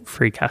annual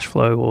free cash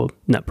flow or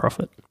net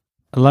profit.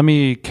 Let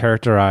me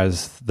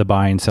characterize the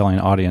buying and selling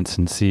audience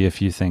and see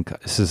if you think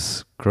this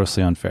is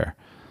grossly unfair.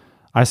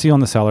 I see on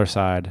the seller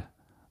side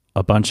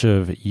a bunch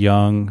of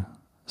young,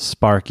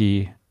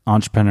 sparky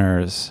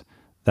entrepreneurs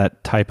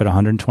that type at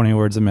 120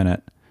 words a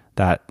minute,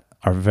 that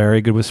are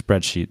very good with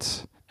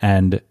spreadsheets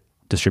and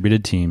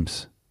distributed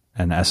teams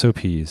and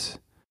SOPs.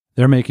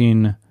 They're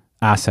making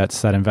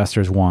assets that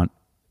investors want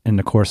in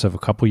the course of a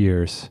couple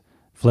years,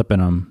 flipping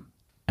them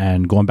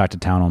and going back to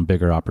town on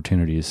bigger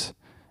opportunities.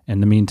 In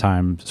the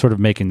meantime, sort of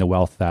making the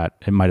wealth that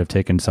it might have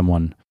taken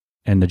someone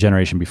in the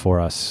generation before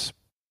us,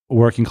 a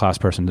working class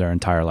person, their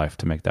entire life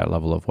to make that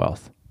level of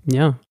wealth.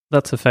 Yeah,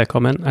 that's a fair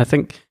comment. I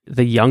think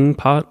the young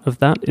part of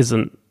that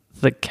isn't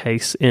the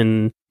case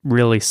in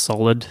really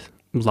solid,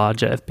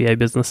 larger FBA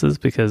businesses,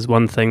 because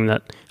one thing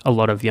that a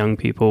lot of young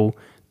people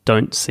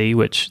don't see,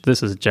 which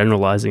this is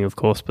generalizing, of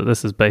course, but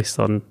this is based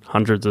on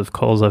hundreds of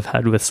calls I've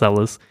had with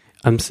sellers.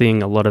 I'm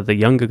seeing a lot of the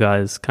younger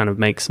guys kind of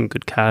make some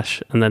good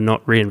cash and they're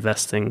not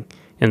reinvesting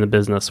in the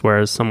business,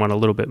 whereas someone a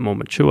little bit more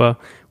mature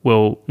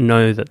will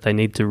know that they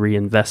need to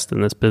reinvest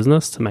in this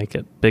business to make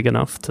it big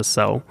enough to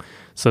sell.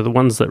 So the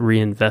ones that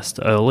reinvest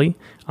early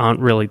aren't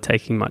really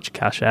taking much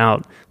cash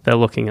out. They're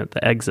looking at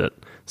the exit,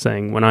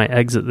 saying, when I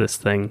exit this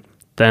thing,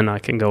 then I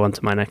can go on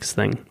to my next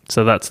thing.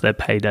 So that's their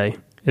payday,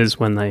 is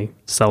when they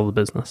sell the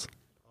business.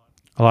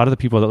 A lot of the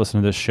people that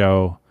listen to this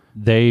show,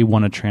 they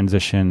want to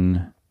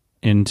transition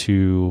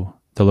into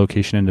the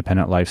location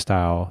independent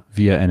lifestyle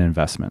via an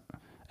investment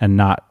and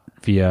not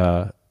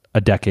via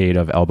a decade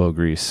of elbow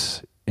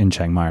grease in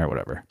Chiang Mai or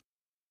whatever.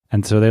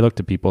 And so they look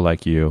to people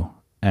like you,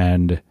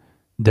 and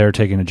they're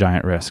taking a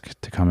giant risk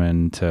to come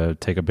in to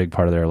take a big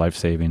part of their life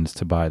savings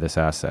to buy this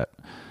asset.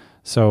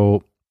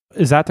 So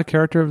is that the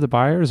character of the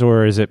buyers,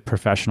 or is it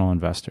professional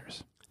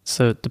investors?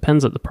 So it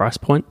depends at the price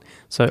point.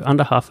 So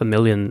under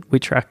 $500,000, we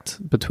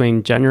tracked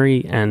between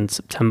January and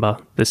September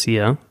this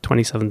year,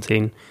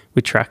 2017,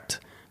 we tracked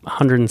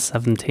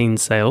 117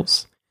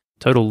 sales.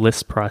 Total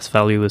list price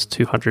value was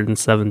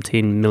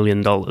 $217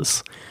 million.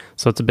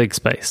 So it's a big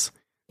space.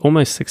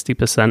 Almost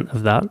 60%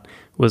 of that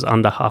was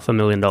under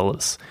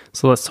 $500,000.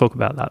 So let's talk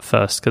about that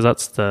first, because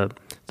that's the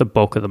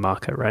bulk of the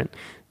market, right?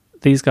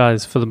 These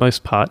guys, for the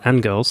most part,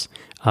 and girls,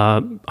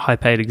 are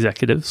high-paid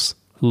executives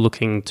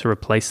looking to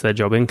replace their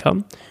job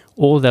income,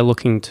 or they're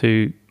looking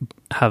to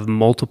have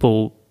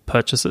multiple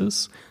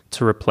purchases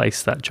to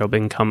replace that job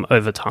income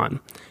over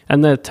time.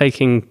 And they're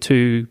taking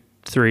 2,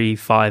 3,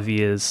 5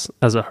 years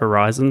as a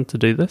horizon to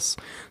do this.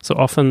 So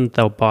often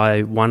they'll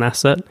buy one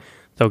asset,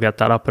 they'll get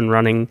that up and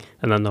running,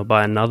 and then they'll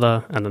buy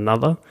another and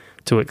another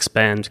to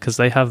expand, because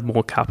they have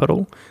more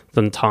capital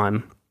than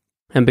time.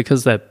 And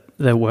because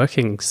they're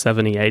working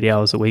 70, 80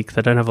 hours a week,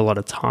 they don't have a lot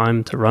of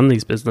time to run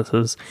these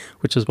businesses,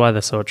 which is why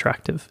they're so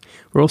attractive.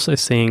 We're also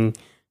seeing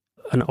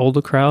an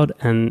older crowd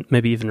and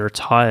maybe even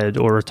retired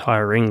or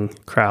retiring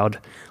crowd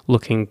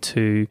looking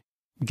to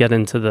get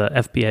into the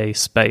FBA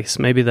space.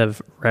 Maybe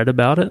they've read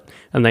about it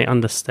and they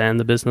understand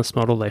the business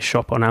model. They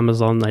shop on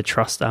Amazon, they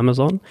trust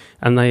Amazon,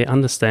 and they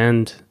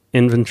understand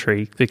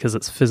inventory because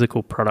it's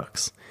physical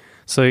products.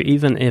 So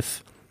even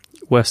if,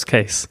 worst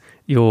case,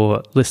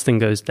 your listing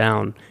goes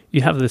down,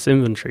 you have this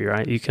inventory,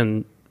 right? You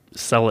can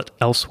sell it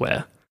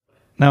elsewhere.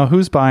 Now,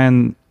 who's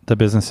buying the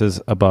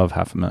businesses above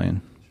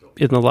 $500,000?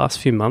 In the last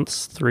few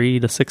months, 3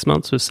 to 6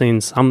 months, we've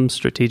seen some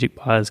strategic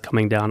buyers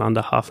coming down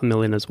under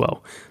 $500,000 as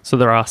well. So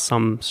there are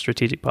some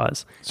strategic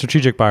buyers.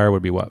 Strategic buyer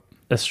would be what?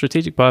 A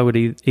strategic buyer would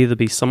either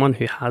be someone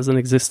who has an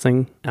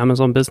existing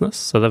Amazon business,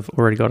 so they've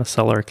already got a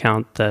seller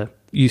account, they're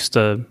used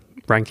to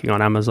ranking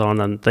on Amazon,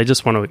 and they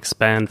just want to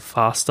expand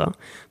faster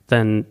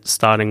than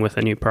starting with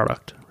a new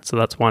product, So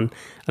that's one.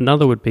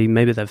 Another would be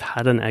maybe they've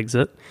had an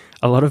exit.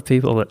 A lot of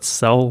people that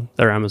sell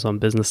their Amazon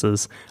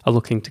businesses are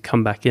looking to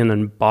come back in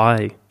and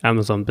buy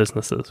Amazon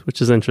businesses,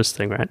 which is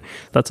interesting, right?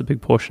 That's a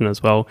big portion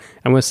as well.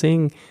 And we're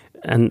seeing,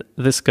 and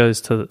this goes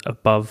to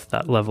above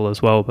that level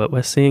as well, but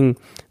we're seeing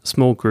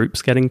small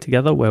groups getting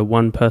together where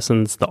one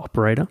person's the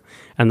operator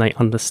and they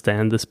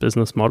understand this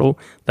business model.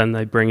 Then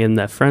they bring in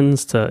their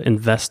friends to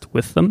invest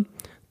with them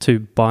to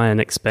buy and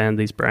expand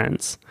these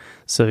brands.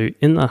 So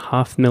in the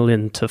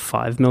 $500,000 to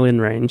 $5 million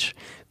range,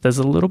 there's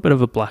a little bit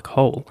of a black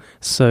hole.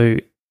 So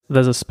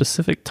there's a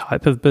specific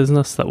type of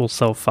business that will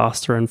sell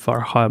faster and for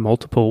a higher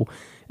multiple,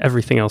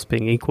 everything else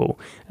being equal.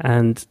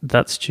 And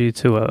that's due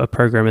to a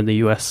program in the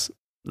US,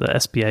 the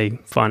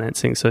SBA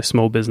financing, so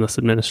Small Business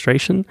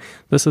Administration.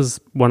 This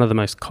is one of the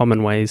most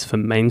common ways for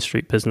Main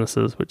Street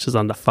businesses, which is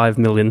under 5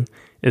 million,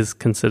 is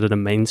considered a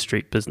Main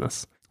Street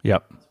business.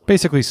 Yep.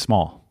 Basically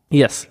small.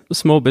 Yes, a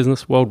small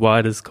business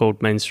worldwide is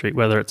called Main Street.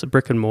 Whether it's a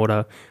brick and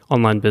mortar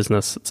online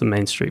business, it's a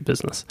Main Street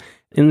business.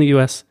 In the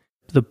US,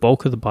 the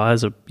bulk of the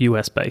buyers are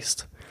US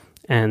based.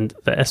 And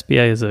the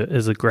SBA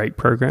is a great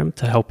program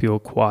to help you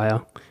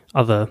acquire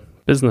other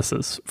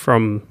businesses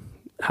from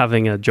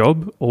having a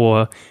job,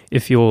 or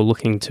if you're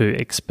looking to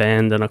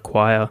expand and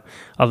acquire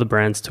other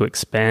brands to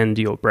expand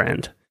your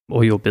brand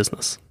or your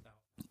business.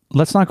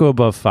 Let's not go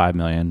above 5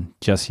 million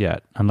just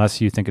yet, unless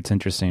you think it's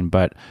interesting.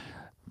 But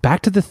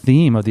back to the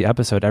theme of the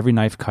episode, every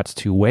knife cuts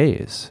two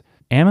ways.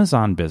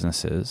 Amazon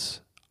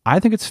businesses, I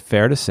think it's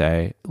fair to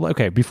say,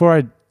 okay, before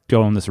I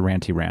go on this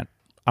ranty rant,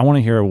 I want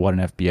to hear what an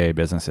FBA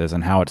business is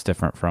and how it's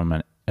different from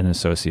an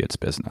associate's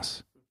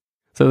business.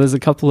 So there's a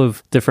couple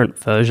of different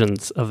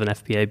versions of an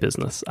FBA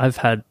business. I've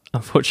had,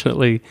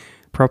 unfortunately,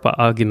 proper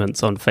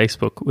arguments on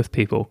Facebook with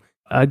people.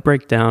 I'd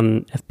break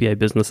down FBA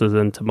businesses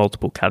into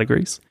multiple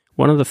categories.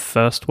 One of the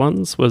first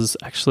ones was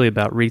actually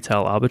about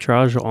retail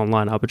arbitrage or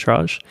online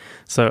arbitrage.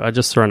 So I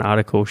just saw an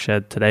article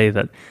shared today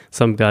that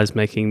some guy's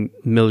making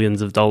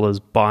millions of dollars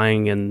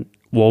buying in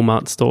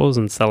Walmart stores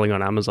and selling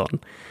on Amazon.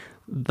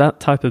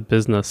 That type of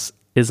business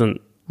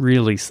isn't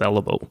really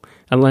sellable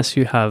unless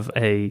you have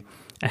a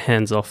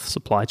hands-off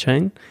supply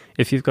chain.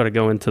 If you've got to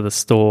go into the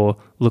store,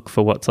 look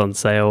for what's on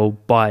sale,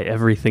 buy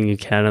everything you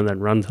can, and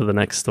then run to the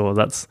next store,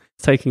 that's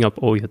taking up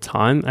all your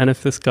time. And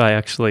if this guy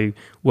actually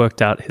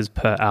worked out his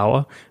per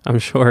hour, I'm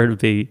sure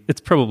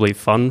it's probably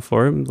fun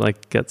for him,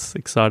 like gets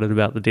excited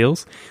about the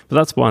deals. But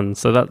that's one.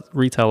 So that's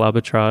retail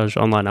arbitrage,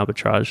 online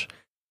arbitrage.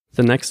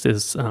 The next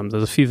is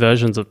there's a few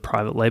versions of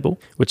private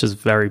label, which is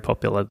very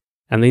popular.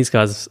 And these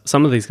guys,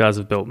 some of these guys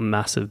have built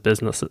massive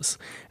businesses.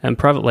 And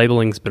private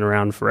labeling's been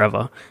around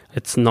forever.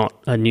 It's not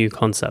a new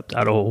concept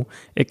at all.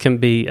 It can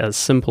be as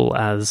simple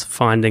as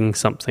finding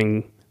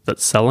something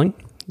that's selling.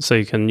 So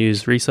you can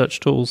use research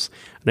tools.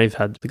 And I've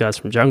had the guys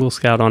from Jungle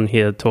Scout on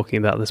here talking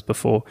about this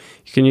before.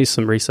 You can use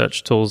some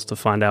research tools to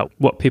find out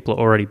what people are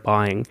already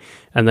buying.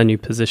 And then you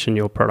position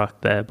your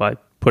product there by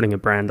putting a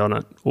brand on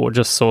it, or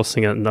just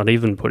sourcing it and not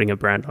even putting a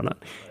brand on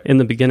it. In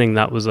the beginning,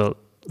 that was a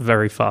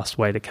very fast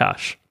way to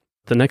cash.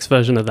 The next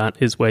version of that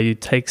is where you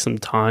take some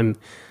time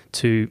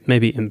to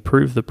maybe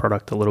improve the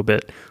product a little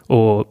bit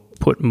or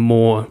put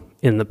more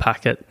in the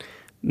packet,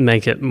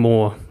 make it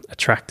more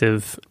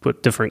attractive,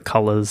 put different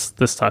colors,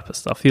 this type of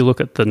stuff. You look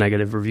at the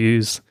negative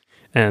reviews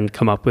and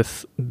come up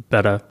with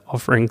better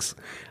offerings.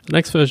 The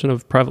next version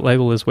of private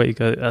label is where you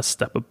go a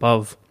step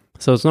above.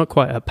 So it's not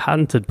quite a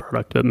patented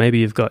product, but maybe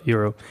you've got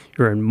your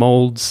own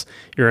molds,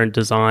 your own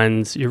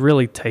designs. You're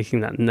really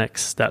taking that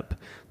next step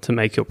to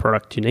make your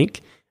product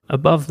unique.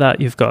 Above that,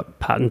 you've got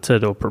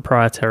patented or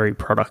proprietary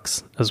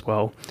products as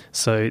well.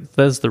 So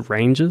there's the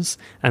ranges,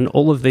 and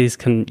all of these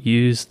can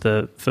use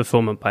the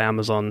Fulfillment by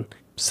Amazon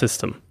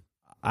system.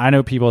 I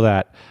know people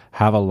that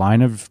have a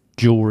line of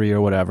jewelry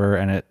or whatever,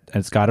 and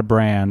it's got a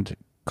brand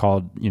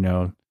called,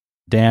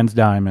 Dan's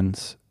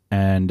Diamonds.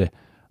 And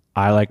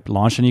I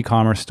launched an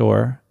e-commerce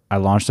store. I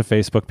launched a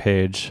Facebook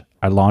page.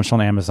 I launched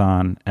on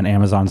Amazon, and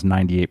Amazon's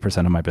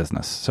 98% of my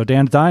business. So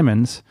Dan's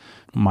Diamonds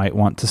might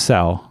want to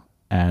sell,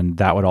 and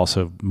that would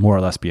also more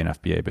or less be an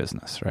FBA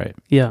business, right?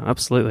 Yeah,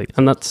 absolutely.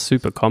 And that's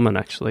super common,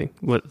 actually,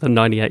 with the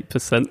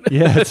 98%.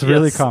 Yeah, it's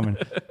really common.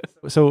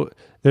 So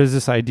there's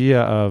this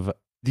idea of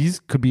these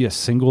could be a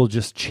single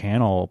just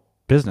channel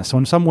business. So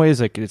in some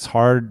ways, it's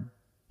hard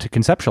to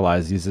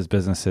conceptualize these as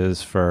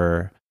businesses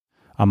for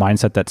a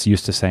mindset that's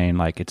used to saying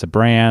it's a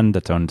brand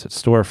that owns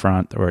its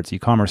storefront or its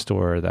e-commerce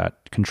store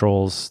that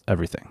controls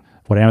everything.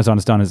 What Amazon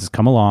has done is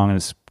come along and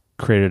has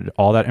created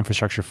all that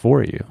infrastructure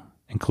for you,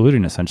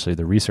 including essentially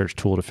the research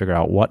tool to figure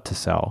out what to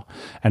sell.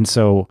 And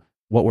so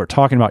what we're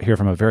talking about here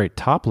from a very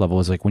top level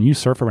is when you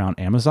surf around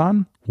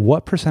Amazon,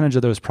 what percentage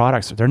of those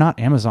products, they're not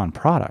Amazon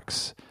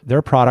products.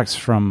 They're products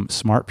from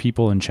smart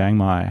people in Chiang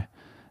Mai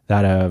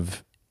that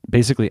have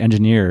basically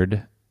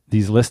engineered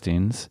these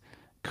listings,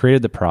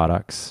 created the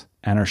products,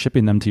 and are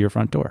shipping them to your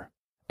front door.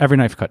 Every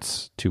knife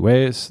cuts two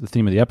ways, the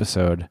theme of the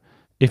episode.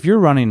 If you're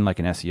running an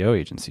SEO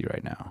agency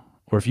right now,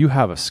 or if you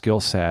have a skill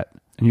set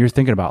and you're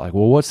thinking about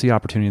what's the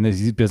opportunity in this?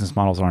 These business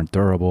models aren't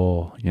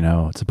durable.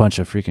 It's a bunch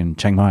of freaking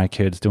Chiang Mai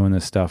kids doing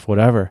this stuff,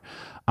 whatever.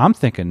 I'm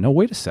thinking, no,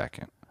 wait a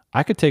second.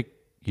 I could take,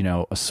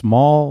 a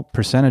small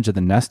percentage of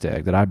the nest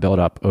egg that I built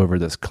up over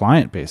this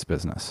client-based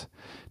business,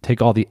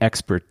 take all the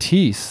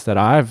expertise that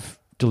I've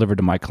delivered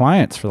to my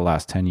clients for the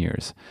last 10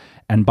 years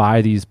and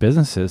buy these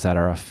businesses that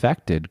are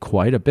affected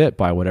quite a bit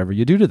by whatever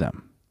you do to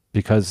them,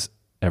 because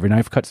every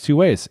knife cuts two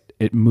ways.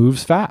 It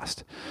moves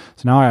fast.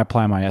 So now I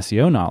apply my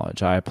SEO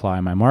knowledge. I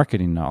apply my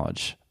marketing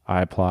knowledge.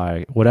 I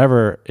apply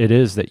whatever it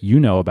is that you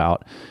know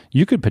about.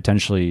 You could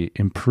potentially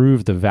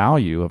improve the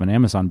value of an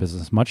Amazon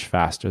business much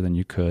faster than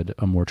you could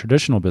a more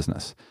traditional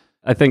business.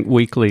 I think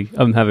weekly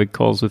I'm having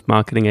calls with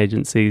marketing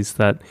agencies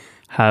that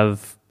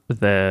have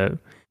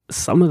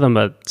some of them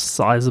are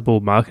sizable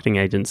marketing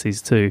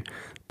agencies too,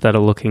 that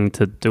are looking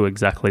to do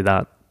exactly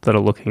that are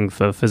looking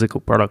for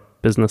physical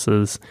product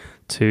businesses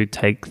to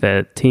take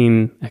their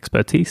team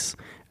expertise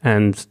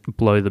and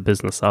blow the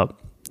business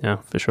up. Yeah,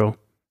 for sure.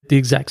 The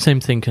exact same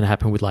thing can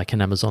happen with like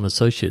an Amazon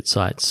associate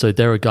site. So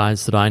there are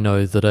guys that I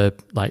know that are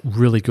like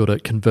really good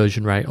at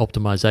conversion rate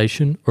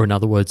optimization, or in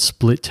other words,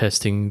 split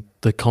testing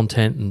the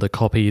content and the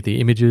copy, the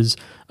images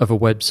of a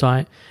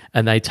website,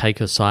 and they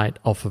take a site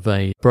off of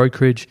a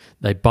brokerage,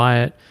 they buy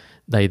it,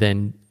 they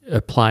then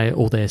apply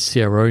all their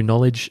CRO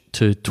knowledge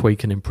to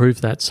tweak and improve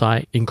that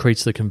site,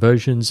 increase the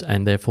conversions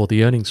and therefore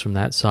the earnings from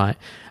that site,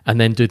 and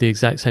then do the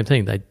exact same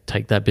thing. They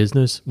take that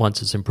business,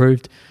 once it's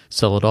improved,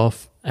 sell it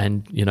off,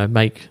 and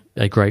make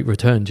a great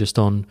return just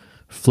on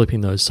flipping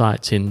those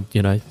sites in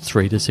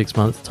 3 to 6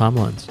 month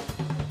timelines.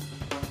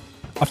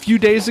 A few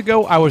days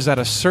ago, I was at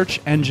a search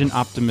engine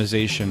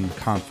optimization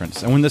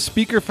conference, and when the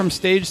speaker from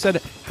stage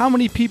said, how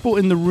many people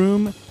in the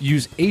room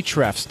use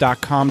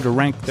Ahrefs.com to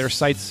rank their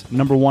sites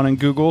 #1 in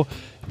Google,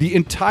 the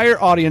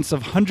entire audience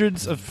of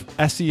hundreds of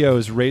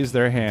SEOs raised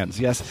their hands.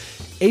 Yes,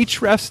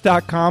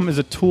 Ahrefs.com is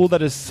a tool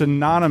that is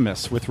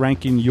synonymous with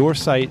ranking your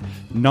site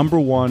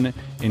 #1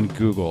 in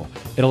Google.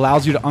 It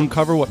allows you to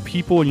uncover what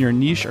people in your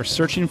niche are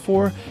searching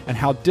for and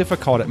how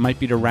difficult it might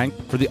be to rank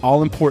for the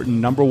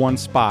all-important #1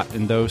 spot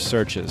in those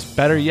searches.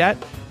 Better yet,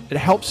 it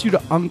helps you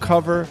to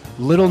uncover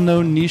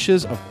little-known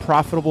niches of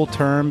profitable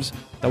terms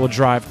that will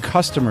drive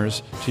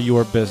customers to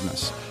your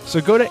business.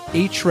 So go to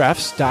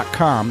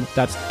Ahrefs.com,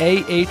 that's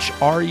Ahrefs.com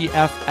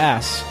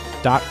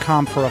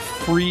for a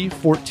free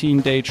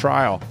 14-day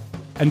trial.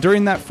 And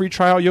during that free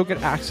trial, you'll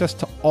get access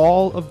to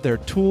all of their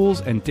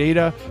tools and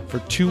data for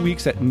 2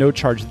 weeks at no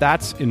charge.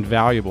 That's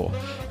invaluable.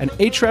 And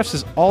Ahrefs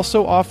is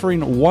also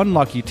offering one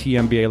lucky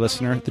TMBA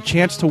listener the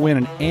chance to win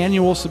an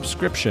annual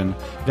subscription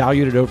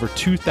valued at over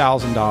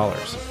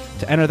 $2,000.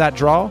 To enter that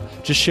draw,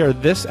 just share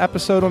this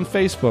episode on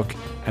Facebook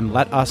and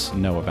let us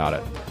know about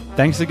it.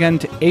 Thanks again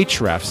to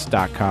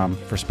Ahrefs.com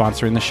for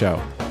sponsoring the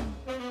show.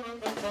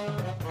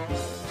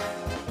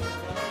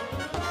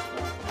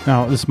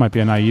 Now, this might be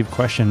a naive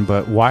question,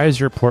 but why is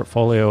your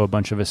portfolio a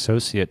bunch of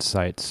associate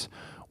sites?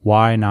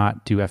 Why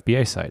not do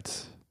FBA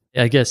sites?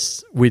 I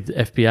guess with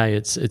FBA,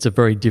 it's a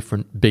very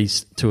different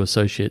beast to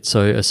associates.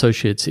 So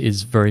associates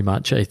is very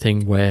much a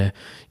thing where,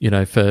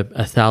 for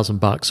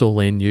 $1,000 all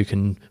in, you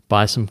can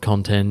buy some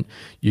content,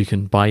 you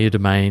can buy your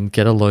domain,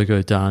 get a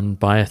logo done,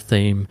 buy a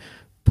theme,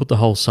 put the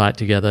whole site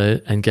together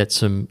and get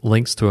some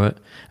links to it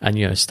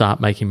and, start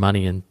making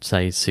money in,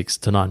 say, 6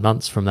 to 9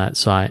 months from that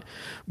site.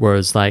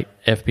 Whereas like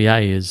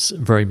FBA is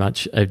very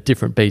much a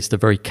different beast, a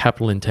very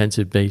capital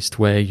intensive beast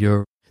where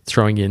you're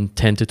throwing in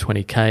 10 to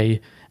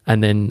 20K.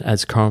 And then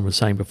as Corin was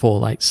saying before,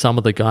 like some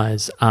of the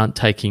guys aren't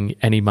taking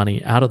any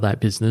money out of that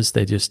business.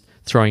 They're just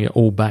throwing it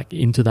all back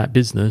into that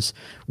business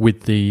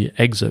with the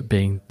exit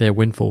being their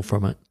windfall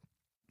from it.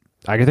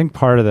 I think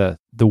part of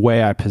the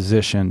way I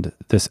positioned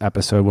this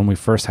episode when we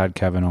first had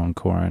Kevin on,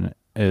 Corin,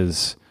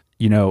 is,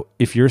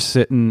 if you're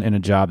sitting in a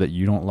job that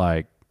you don't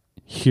like,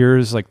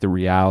 here's like the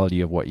reality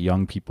of what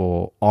young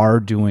people are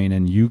doing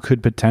and you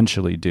could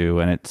potentially do,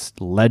 and it's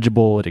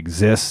legible, it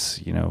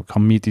exists,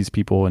 come meet these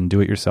people and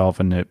do it yourself,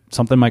 and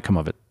something might come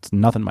of it.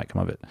 Nothing might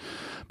come of it.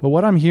 But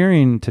what I'm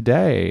hearing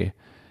today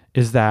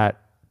is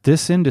that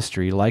this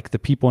industry, like the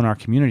people in our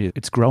community,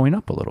 it's growing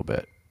up a little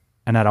bit.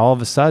 And that all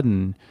of a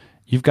sudden,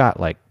 you've got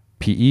like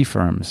PE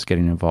firms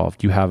getting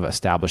involved. You have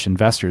established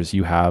investors.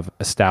 You have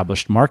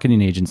established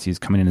marketing agencies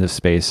coming into this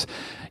space.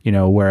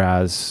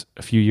 Whereas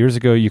a few years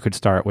ago, you could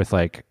start with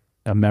like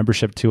a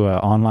membership to an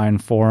online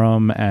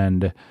forum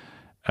and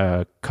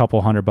a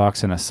couple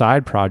 $100 in a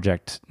side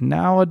project.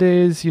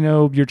 Nowadays,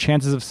 your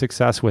chances of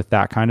success with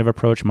that kind of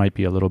approach might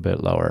be a little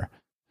bit lower.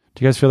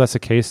 Do you guys feel that's the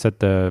case,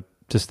 that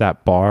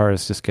that bar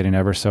is just getting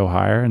ever so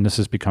higher and this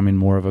is becoming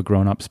more of a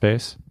grown-up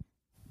space?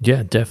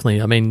 Yeah,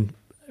 definitely. I mean,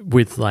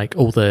 with like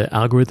all the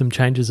algorithm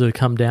changes that have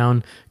come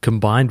down,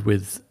 combined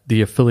with the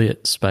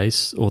affiliate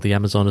space or the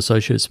Amazon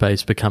associate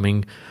space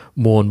becoming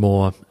more and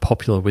more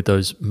popular with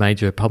those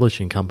major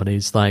publishing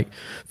companies, like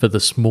for the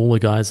smaller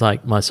guys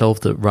like myself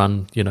that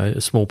run, a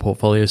small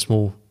portfolio,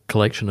 small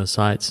collection of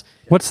sites.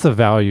 What's the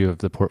value of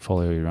the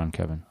portfolio you run,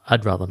 Kevin?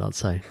 I'd rather not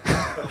say.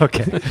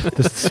 Okay,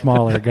 this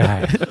smaller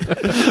guy.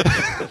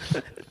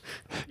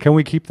 Can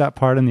we keep that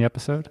part in the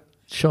episode?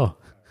 Sure.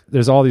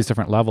 There's all these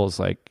different levels,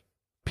 like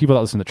people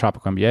that listen to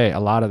Tropical MBA, a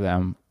lot of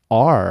them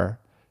are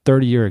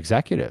 30-year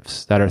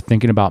executives that are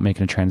thinking about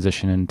making a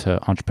transition into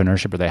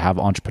entrepreneurship, or they have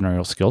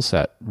entrepreneurial skill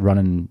set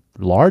running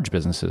large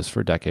businesses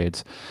for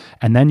decades.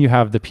 And then you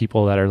have the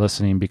people that are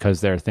listening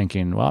because they're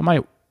thinking, well, I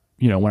might,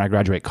 when I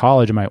graduate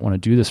college, I might want to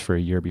do this for a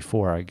year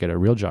before I get a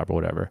real job or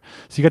whatever.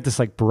 So you got this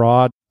like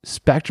broad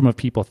spectrum of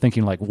people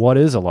thinking like, what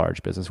is a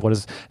large business?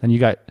 Then you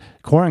got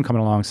Corin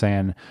coming along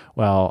saying,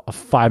 well, a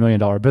 $5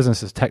 million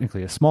business is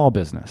technically a small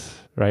business,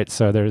 right?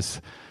 So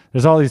there's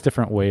all these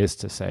different ways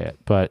to say it,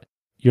 but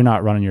you're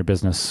not running your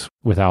business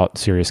without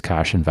serious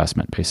cash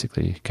investment,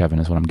 basically, Kevin,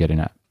 is what I'm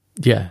getting at.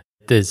 Yeah,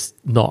 there's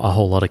not a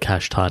whole lot of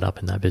cash tied up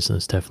in that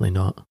business, definitely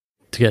not.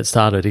 To get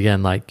started,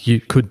 again, like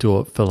you could do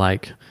it for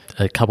like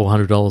a couple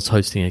 $100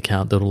 hosting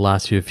account that'll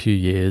last you a few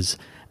years,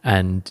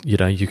 and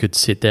you could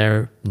sit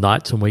there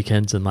nights and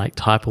weekends and like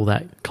type all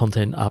that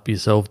content up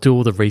yourself, do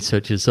all the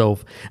research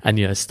yourself,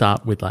 and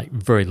start with like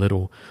very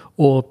little,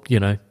 or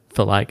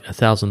for like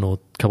 $1,000 or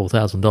a couple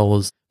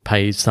 $1,000,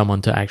 pay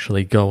someone to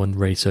actually go and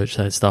research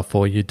that stuff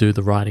for you, do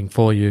the writing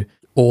for you.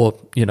 Or,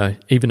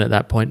 even at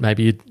that point,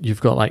 maybe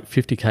you've got like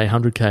 50K,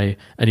 100K,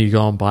 and you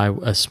go and buy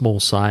a small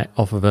site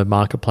off of a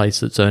marketplace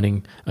that's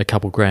earning a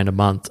couple grand a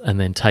month, and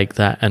then take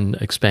that and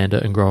expand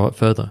it and grow it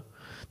further.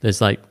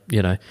 There's like,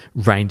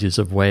 ranges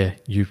of where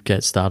you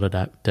get started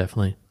at,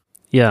 definitely.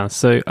 Yeah,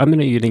 so I'm in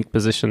a unique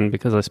position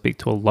because I speak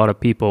to a lot of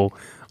people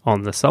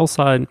on the sell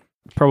side,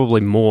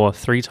 probably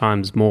 3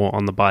 times more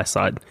on the buy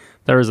side.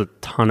 There is a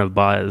ton of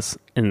buyers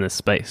in this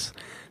space.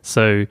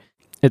 So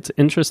it's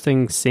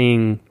interesting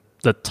seeing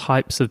the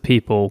types of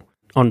people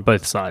on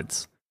both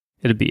sides.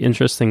 It'd be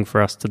interesting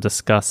for us to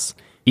discuss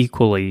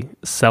equally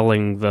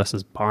selling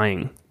versus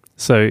buying.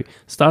 So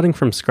starting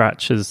from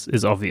scratch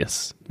is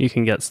obvious. You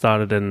can get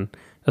started in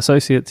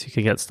associates, you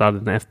can get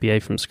started in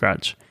FBA from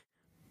scratch.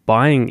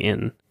 Buying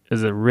in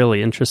is a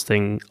really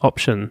interesting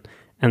option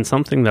and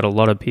something that a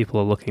lot of people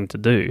are looking to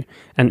do.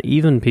 And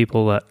even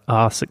people that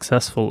are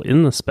successful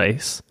in the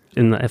space,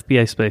 in the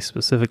FBA space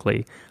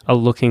specifically, are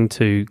looking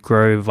to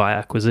grow via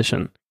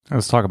acquisition.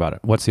 Let's talk about it.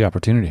 What's the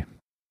opportunity?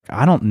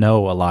 I don't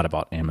know a lot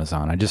about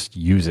Amazon. I just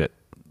use it.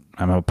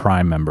 I'm a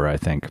Prime member, I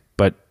think.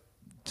 But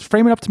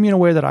frame it up to me in a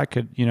way that I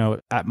could,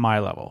 at my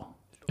level.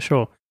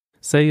 Sure.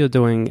 Say you're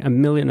doing $1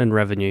 million in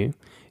revenue.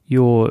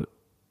 Your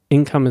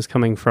income is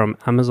coming from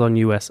Amazon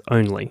US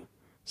only.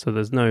 So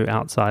there's no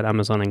outside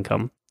Amazon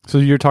income. So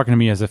you're talking to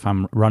me as if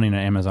I'm running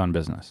an Amazon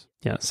business.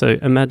 Yeah. So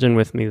imagine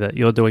with me that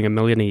you're doing $1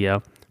 million a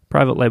year,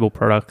 private label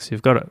products.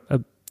 You've got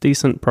a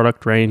decent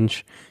product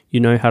range. You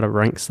know how to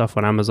rank stuff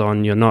on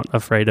Amazon. You're not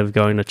afraid of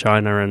going to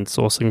China and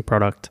sourcing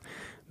product,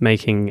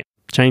 making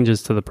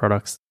changes to the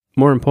products.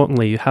 More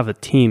importantly, you have a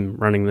team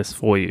running this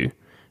for you.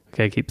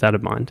 Okay, keep that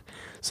in mind.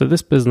 So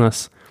this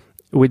business,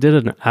 we did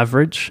an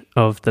average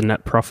of the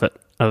net profit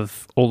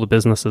of all the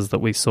businesses that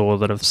we saw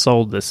that have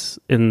sold this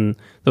there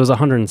was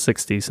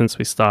 160 since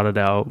we started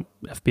our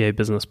FBA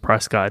business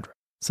price guide.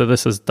 So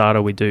this is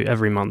data we do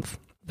every month.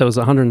 There was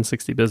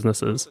 160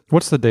 businesses.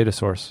 What's the data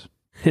source?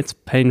 It's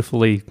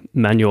painfully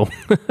manual.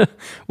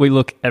 We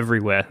look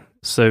everywhere.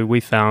 So we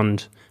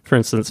found, for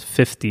instance,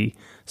 50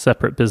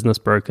 separate business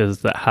brokers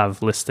that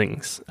have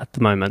listings at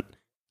the moment.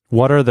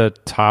 What are the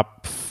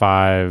top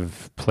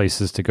 5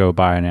 places to go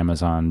buy an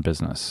Amazon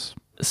business?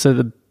 So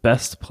the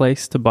best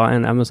place to buy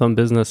an Amazon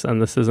business,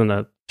 and this isn't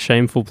a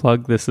shameful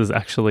plug, this is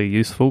actually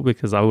useful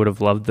because I would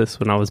have loved this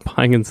when I was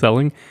buying and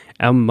selling.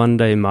 Our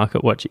Monday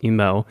Market Watch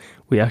email,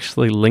 we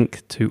actually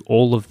link to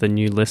all of the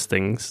new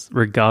listings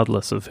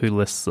regardless of who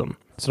lists them.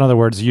 So in other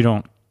words, you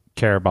don't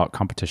care about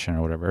competition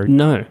or whatever?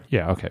 No.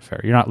 Yeah, okay,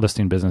 fair. You're not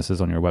listing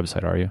businesses on your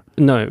website, are you?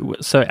 No.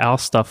 So our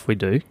stuff we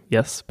do,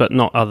 yes, but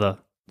not other.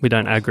 We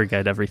don't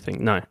aggregate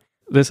everything, no.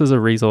 This is a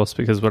resource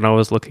because when I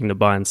was looking to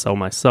buy and sell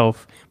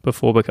myself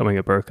before becoming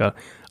a broker,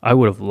 I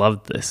would have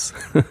loved this.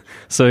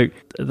 So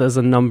there's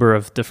a number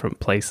of different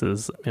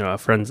places. Our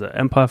friends at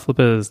Empire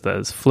Flippers,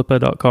 there's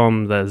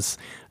flipper.com, there's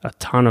a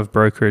ton of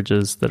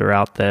brokerages that are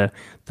out there.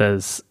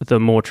 There's the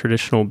more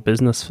traditional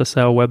business for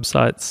sale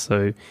websites,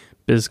 so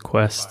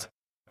BizQuest,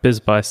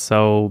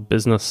 BizBuySell,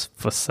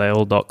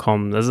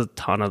 businessforsale.com. There's a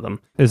ton of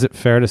them. Is it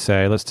fair to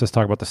say, let's just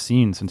talk about the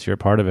scene since you're a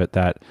part of it,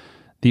 that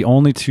the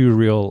only 2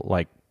 real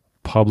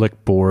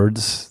public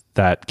boards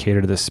that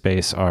cater to this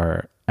space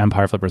are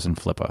Empire Flippers and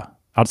Flippa?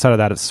 Outside of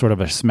that, it's sort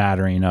of a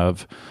smattering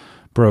of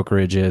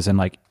brokerages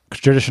and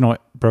traditional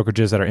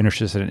brokerages that are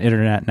interested in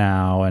internet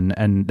now. And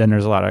then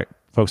there's a lot of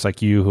folks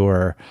like you who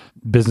are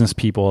business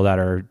people that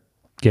are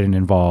getting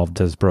involved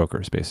as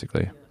brokers,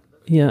 basically.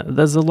 Yeah,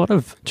 there's a lot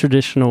of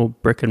traditional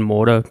brick and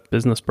mortar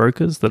business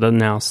brokers that are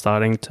now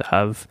starting to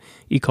have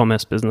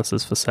e-commerce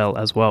businesses for sale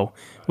as well,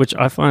 which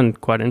I find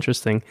quite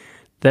interesting.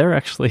 They're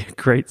actually a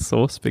great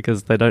source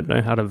because they don't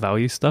know how to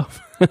value stuff.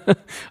 I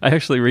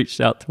actually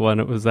reached out to one.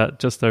 It was at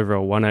just over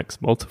a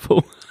 1x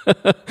multiple.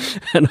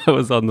 And I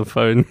was on the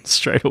phone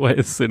straight away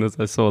as soon as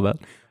I saw that.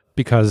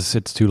 Because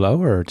it's too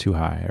low or too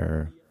high?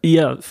 Or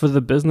Yeah, for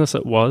the business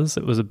it was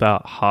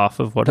about half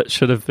of what it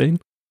should have been.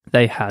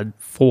 They had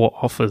 4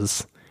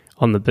 offers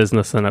on the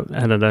business and it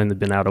had only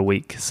been out a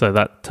week. So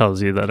that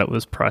tells you that it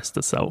was priced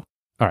to sell.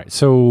 All right.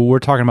 So we're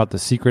talking about the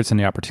secrets and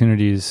the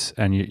opportunities,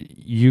 and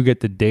you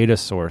get the data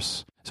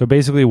source. So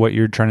basically what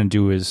you're trying to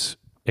do is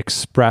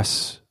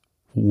express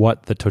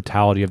what the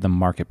totality of the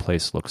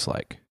marketplace looks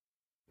like.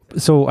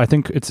 So I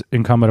think it's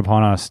incumbent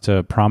upon us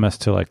to promise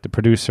to like the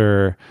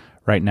producer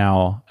right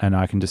now, and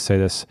I can just say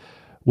this,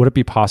 would it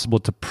be possible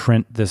to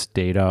print this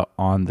data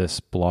on this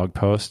blog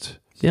post?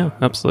 Yeah,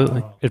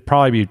 absolutely. It'd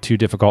probably be too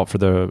difficult for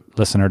the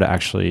listener to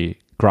actually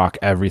grok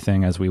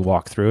everything as we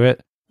walk through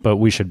it, but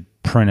we should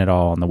print it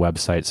all on the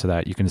website so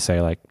that you can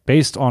say like,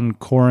 based on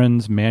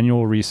Corin's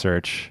manual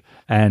research,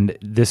 and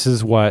this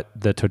is what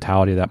the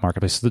totality of that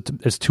marketplace. So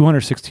it's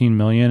 216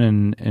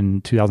 million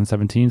in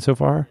 2017 so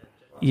far?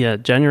 Yeah,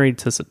 January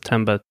to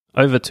September,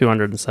 over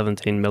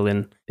 217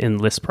 million in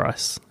list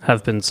price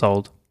have been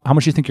sold. How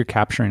much do you think you're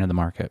capturing of the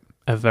market?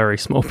 A very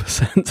small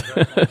percent.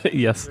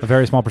 Yes. A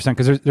very small percent,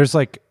 because there's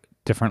like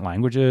different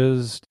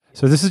languages.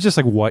 So this is just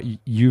like what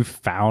you've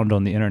found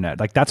on the internet.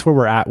 Like that's where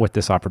we're at with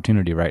this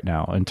opportunity right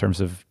now in terms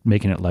of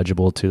making it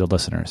legible to the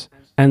listeners.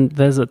 And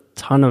there's a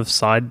ton of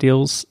side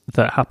deals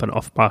that happen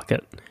off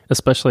market,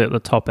 especially at the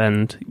top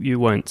end. You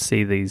won't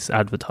see these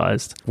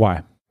advertised.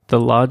 Why? The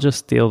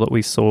largest deal that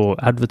we saw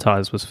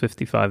advertised was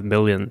 55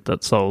 million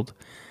that sold.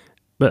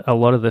 But a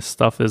lot of this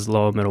stuff is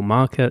lower middle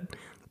market.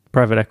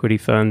 Private equity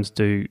firms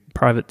do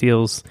private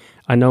deals.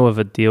 I know of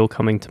a deal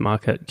coming to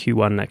market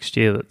Q1 next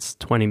year that's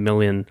 20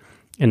 million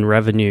in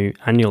revenue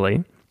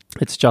annually.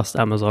 It's just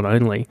Amazon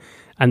only.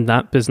 And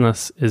that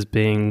business is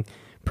being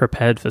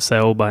prepared for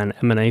sale by an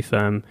M&A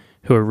firm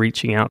who are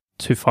reaching out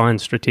to find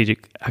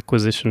strategic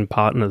acquisition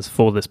partners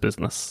for this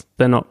business.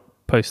 They're not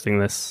posting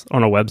this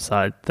on a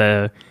website.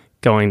 They're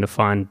going to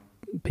find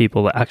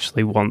people that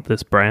actually want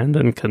this brand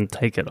and can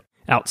take it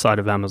outside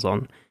of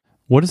Amazon.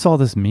 What does all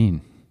this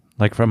mean?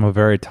 Like from a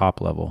very top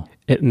level?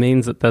 It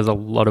means that there's a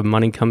lot of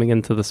money coming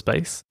into the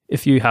space.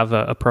 If you have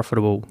a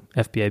profitable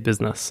FBA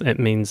business, it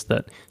means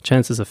that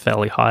chances are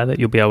fairly high that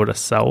you'll be able to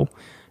sell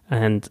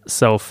and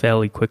sell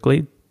fairly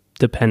quickly,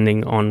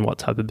 depending on what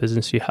type of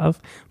business you have.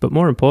 But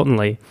more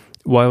importantly,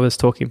 why I was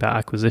talking about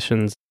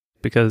acquisitions,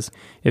 because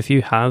if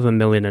you have $1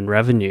 million in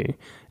revenue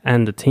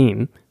and a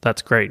team,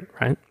 that's great,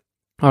 right?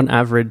 On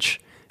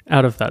average,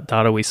 out of that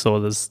data we saw,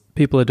 there's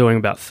people are doing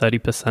about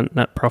 30%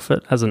 net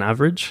profit as an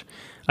average.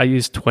 I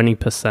use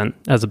 20%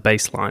 as a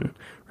baseline,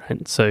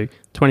 right? So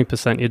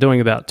 20%, you're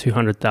doing about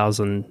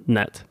 200,000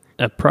 net.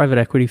 A private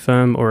equity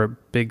firm or a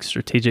big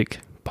strategic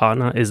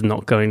partner is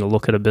not going to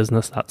look at a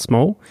business that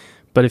small.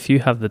 But if you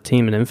have the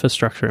team and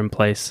infrastructure in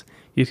place,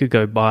 you could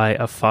go buy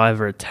a $5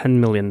 or a $10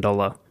 million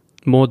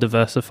more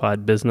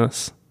diversified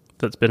business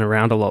that's been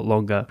around a lot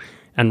longer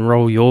and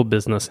roll your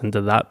business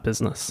into that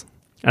business.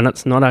 And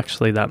it's not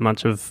actually that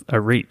much of a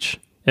reach.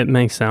 It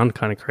may sound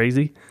kind of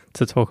crazy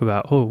to talk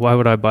about, oh, why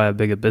would I buy a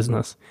bigger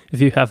business?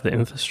 If you have the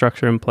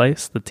infrastructure in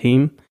place, the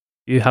team,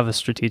 you have a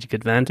strategic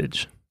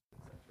advantage.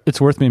 It's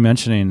worth me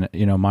mentioning,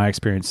 my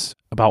experience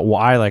about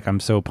why I'm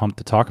so pumped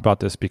to talk about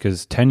this,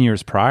 because 10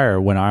 years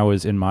prior when I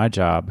was in my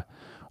job,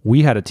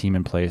 we had a team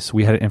in place,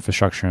 we had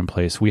infrastructure in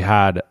place, we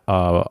had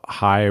a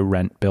high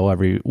rent bill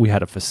we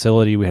had a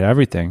facility, we had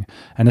everything.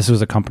 And this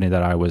was a company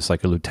that I was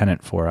like a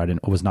lieutenant for. I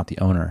was not the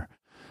owner.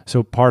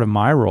 So part of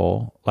my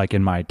role, like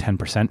in my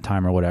 10%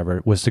 time or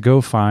whatever, was to go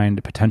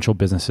find potential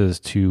businesses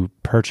to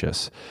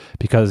purchase,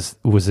 because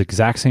it was the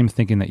exact same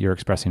thinking that you're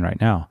expressing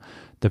right now.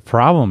 The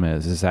problem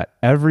is that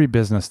every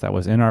business that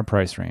was in our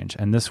price range,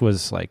 and these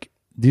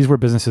were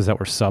businesses that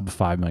were sub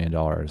 $5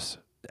 million.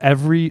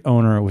 Every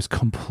owner was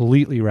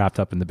completely wrapped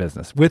up in the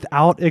business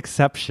without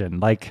exception.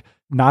 Like,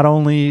 not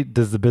only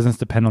does the business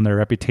depend on their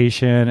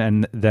reputation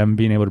and them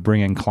being able to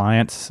bring in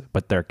clients,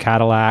 but their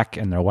Cadillac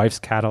and their wife's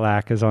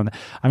Cadillac is on.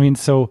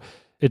 So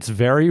it's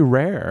very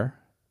rare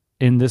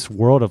in this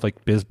world of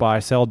like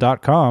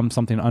bizbuysell.com,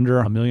 something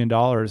under $1 million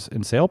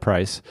in sale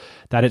price,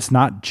 that it's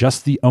not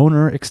just the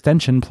owner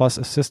extension plus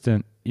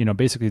assistant,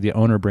 basically the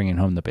owner bringing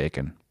home the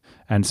bacon.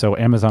 And so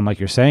Amazon,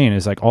 like you're saying,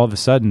 is like all of a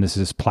sudden this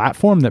is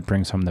platform that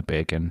brings home the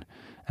bacon.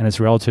 And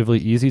it's relatively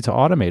easy to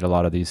automate a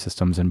lot of these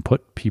systems and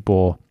put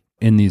people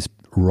in these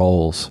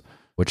roles,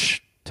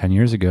 which 10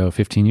 years ago,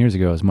 15 years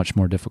ago is much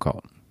more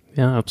difficult.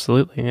 Yeah,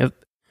 absolutely.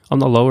 On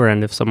the lower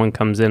end, if someone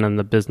comes in and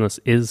the business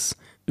is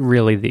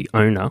really the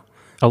owner,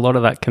 a lot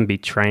of that can be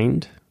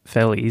trained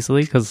fairly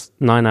easily, because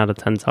 9 out of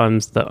 10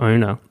 times the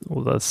owner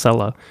or the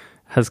seller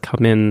has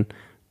come in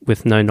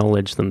with no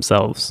knowledge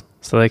themselves.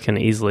 So they can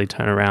easily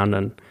turn around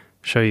and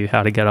show you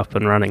how to get up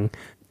and running.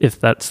 If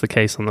that's the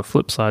case on the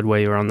flip side, where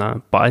you're on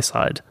the buy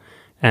side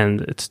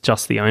and it's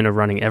just the owner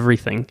running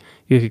everything,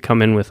 you could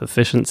come in with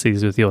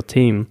efficiencies with your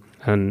team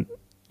and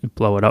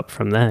blow it up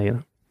from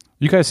there.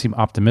 You guys seem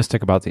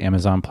optimistic about the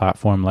Amazon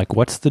platform. Like,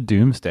 what's the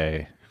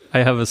doomsday?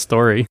 I have a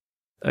story.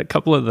 A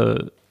couple of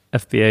the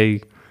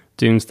FBA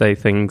doomsday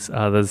things,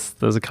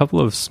 there's a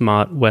couple of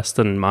smart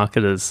Western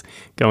marketers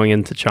going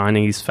into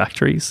Chinese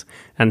factories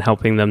and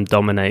helping them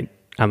dominate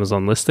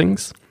Amazon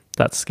listings.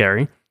 That's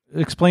scary.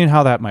 Explain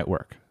how that might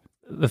work.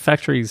 The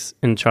factories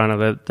in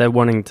China, they're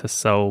wanting to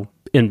sell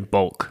in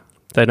bulk.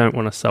 They don't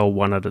want to sell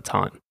one at a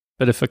time.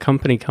 But if a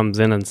company comes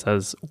in and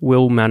says,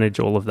 we'll manage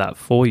all of that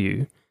for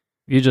you,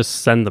 you just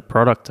send the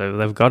product over,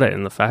 they've got it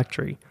in the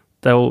factory.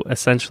 They'll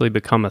essentially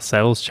become a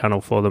sales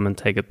channel for them and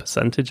take a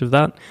percentage of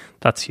that.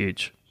 That's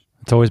huge.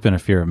 It's always been a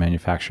fear of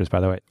manufacturers,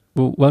 by the way.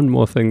 Well, one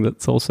more thing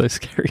that's also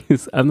scary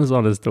is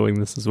Amazon is doing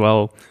this as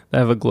well. They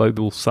have a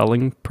global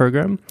selling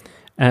program.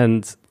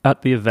 And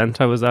at the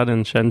event I was at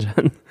in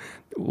Shenzhen,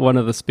 one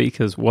of the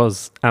speakers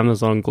was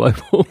Amazon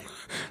Global,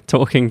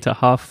 talking to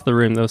half the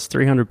room. There was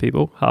 300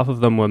 people. Half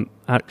of them were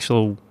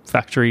actual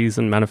factories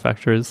and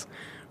manufacturers,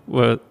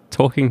 were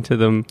talking to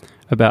them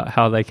about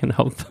how they can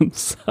help them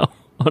sell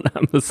on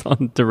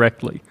Amazon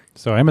directly.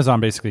 So Amazon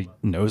basically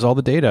knows all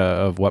the data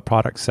of what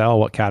products sell,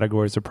 what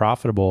categories are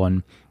profitable,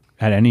 and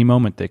at any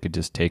moment they could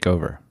just take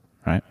over,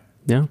 right?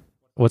 Yeah.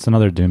 What's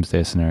another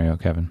doomsday scenario,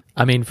 Kevin?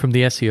 I mean, from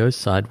the SEO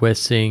side, we're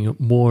seeing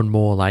more and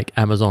more like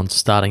Amazon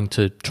starting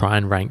to try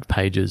and rank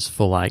pages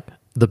for like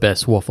the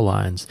best waffle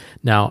irons.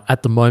 Now,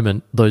 at the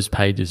moment, those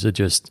pages are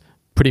just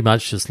pretty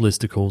much just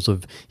listicles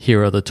of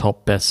here are the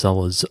top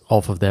bestsellers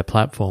off of their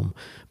platform.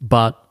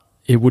 But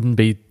it wouldn't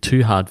be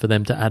too hard for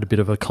them to add a bit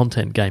of a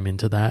content game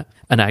into that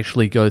and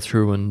actually go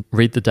through and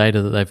read the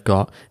data that they've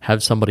got,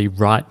 have somebody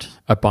write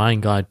a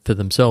buying guide for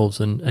themselves.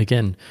 And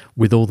again,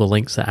 with all the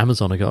links that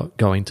Amazon are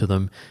going to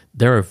them,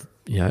 they're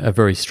a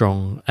very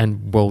strong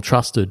and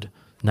well-trusted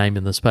name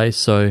in the space.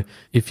 So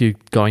if you're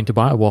going to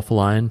buy a waffle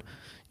iron,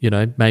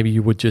 maybe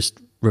you would just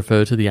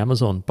refer to the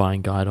Amazon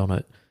buying guide on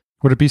it.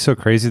 Would it be so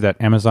crazy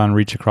that Amazon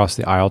reach across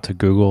the aisle to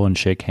Google and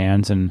shake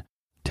hands and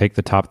take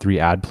the top 3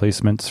 ad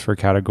placements for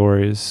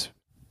categories?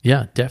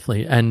 Yeah,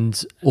 definitely.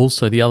 And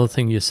also the other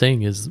thing you're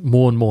seeing is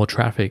more and more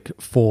traffic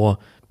for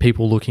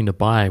people looking to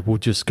buy will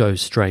just go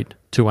straight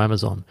to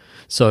Amazon.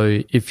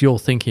 So if you're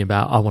thinking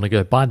about, I want to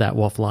go buy that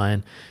waffle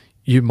iron,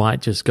 you might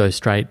just go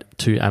straight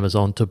to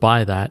Amazon to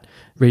buy that,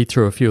 read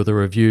through a few of the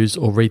reviews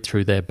or read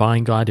through their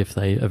buying guide if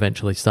they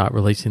eventually start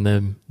releasing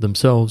them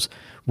themselves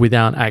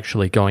without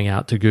actually going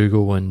out to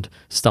Google and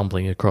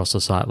stumbling across a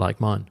site like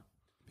mine.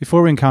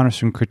 Before we encounter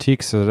some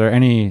critiques, are there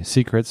any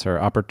secrets or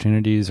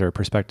opportunities or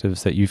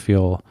perspectives that you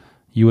feel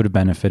you would have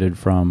benefited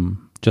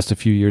from just a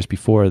few years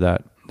before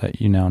that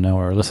you now know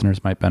our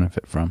listeners might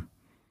benefit from?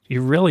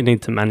 You really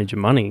need to manage your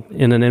money.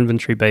 In an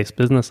inventory-based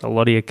business, a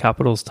lot of your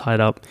capital's tied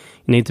up.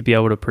 You need to be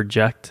able to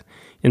project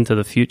into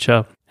the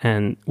future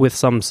and with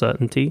some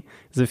certainty.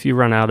 Because if you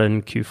run out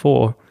in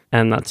Q4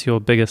 and that's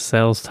your biggest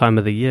sales time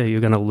of the year, you're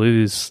going to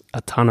lose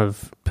a ton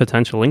of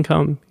potential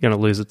income. You're going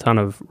to lose a ton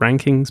of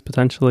rankings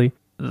potentially.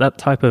 That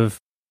type of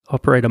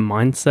operator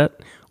mindset,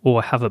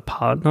 or have a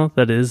partner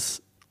that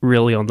is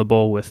really on the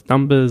ball with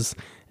numbers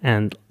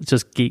and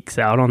just geeks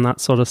out on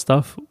that sort of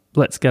stuff.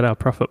 Let's get our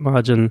profit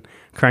margin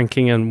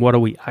cranking and what are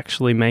we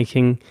actually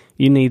making?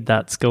 You need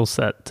that skill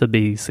set to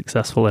be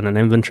successful in an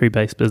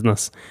inventory-based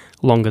business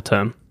longer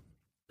term.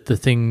 The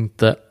thing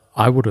that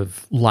I would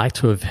have liked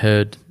to have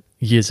heard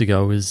years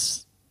ago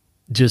is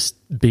just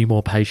be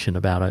more patient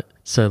about it.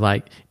 So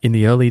like in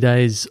the early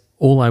days,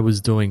 all I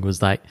was doing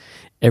was like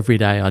every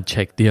day I'd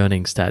check the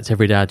earnings stats,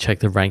 every day I'd check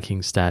the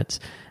ranking stats.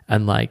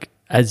 And like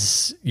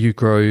as you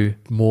grow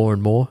more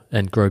and more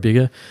and grow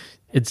bigger,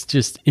 it's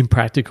just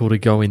impractical to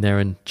go in there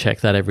and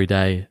check that every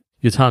day.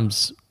 Your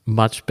time's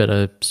much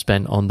better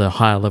spent on the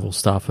higher level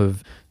stuff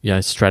of,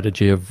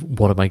 strategy of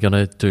what am I going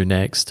to do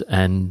next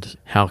and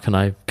how can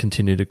I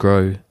continue to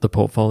grow the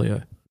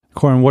portfolio.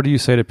 Corin, what do you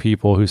say to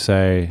people who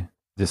say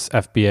this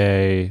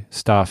FBA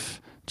stuff,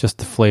 just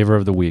the flavor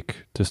of the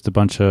week, just a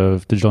bunch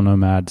of digital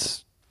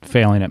nomads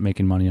failing at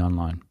making money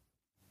online?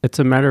 It's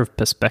a matter of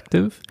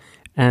perspective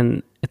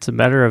and it's a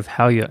matter of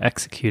how you're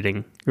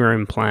executing your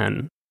own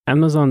plan.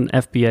 Amazon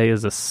FBA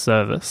is a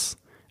service.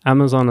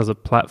 Amazon as a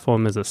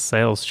platform is a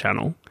sales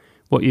channel.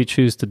 What you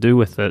choose to do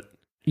with it,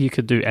 you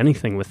could do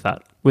anything with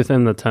that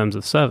within the terms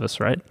of service,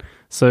 right?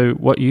 So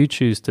what you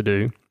choose to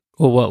do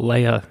or what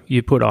layer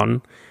you put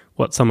on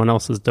what someone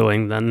else is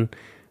doing, then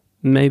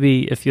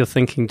maybe if you're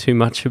thinking too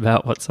much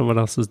about what someone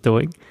else is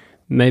doing,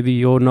 maybe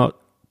you're not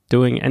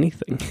doing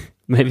anything.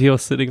 Maybe you're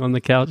sitting on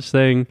the couch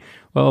saying,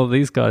 well,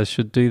 these guys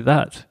should do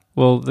that.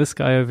 Well, this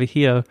guy over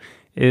here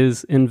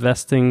is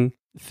investing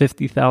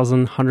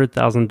 $50,000,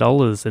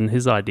 $100,000 in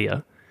his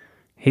idea.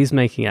 He's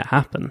making it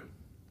happen.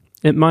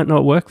 It might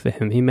not work for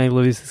him. He may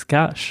lose his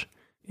cash.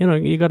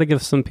 You got to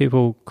give some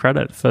people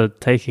credit for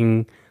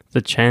taking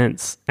the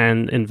chance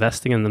and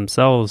investing in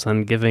themselves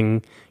and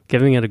giving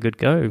it a good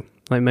go.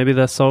 Like maybe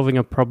they're solving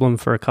a problem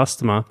for a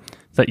customer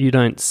that you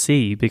don't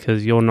see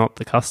because you're not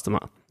the customer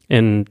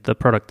in the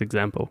product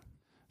example.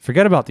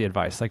 Forget about the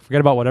advice.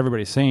 Forget about what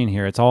everybody's saying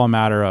here. It's all a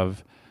matter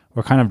of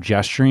we're kind of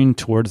gesturing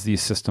towards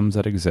these systems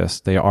that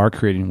exist. They are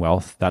creating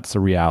wealth. That's the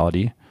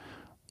reality.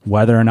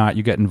 Whether or not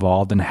you get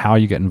involved and how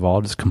you get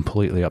involved is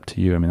completely up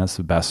to you. I mean, that's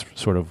the best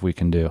sort of we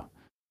can do.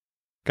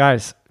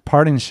 Guys,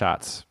 parting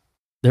shots.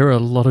 There are a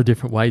lot of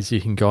different ways you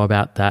can go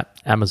about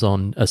that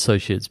Amazon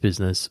Associates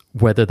business,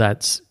 whether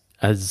that's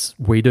as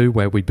we do,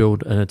 where we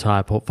build an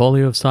entire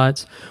portfolio of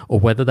sites, or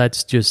whether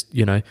that's just,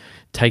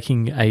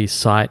 taking a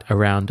site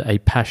around a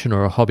passion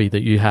or a hobby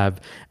that you have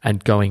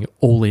and going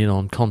all in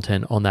on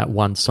content on that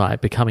one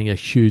site, becoming a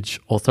huge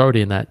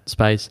authority in that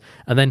space.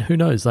 And then who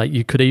knows, like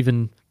you could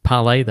even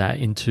parlay that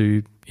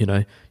into,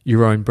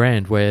 your own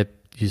brand, where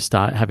you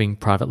start having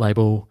private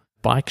label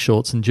bike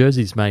shorts and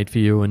jerseys made for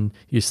you and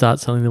you start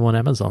selling them on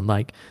Amazon.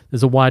 Like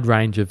there's a wide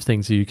range of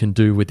things that you can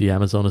do with the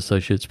Amazon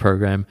Associates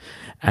program.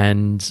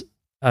 And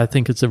I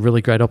think it's a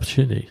really great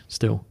opportunity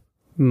still.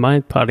 My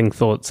parting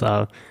thoughts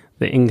are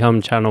the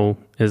income channel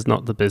is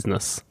not the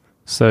business.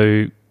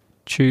 So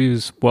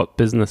choose what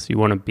business you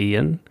want to be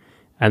in,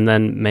 and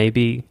then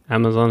maybe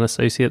Amazon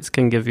Associates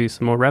can give you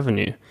some more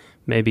revenue.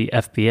 Maybe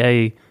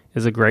FBA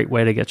is a great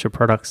way to get your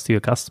products to your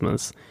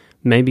customers.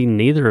 Maybe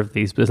neither of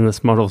these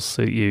business models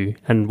suit you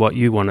and what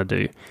you want to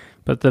do.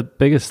 But the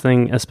biggest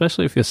thing,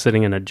 especially if you're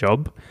sitting in a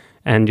job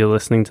and you're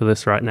listening to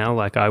this right now,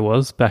 like I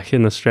was back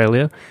in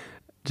Australia,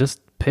 just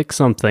pick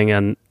something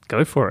and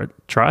go for it.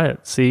 Try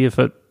it. See if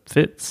it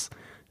fits.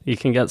 You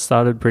can get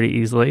started pretty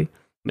easily.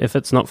 If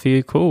it's not for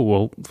you, cool.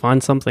 Well,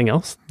 find something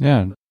else.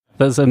 Yeah.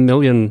 There's a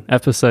million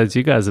episodes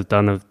you guys have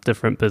done of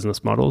different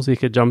business models. You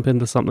could jump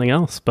into something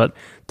else, but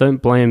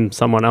don't blame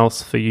someone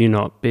else for you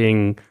not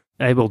being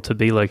able to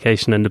be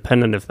location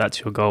independent if that's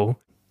your goal.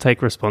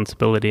 Take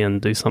responsibility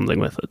and do something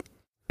with it.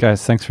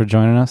 Guys, thanks for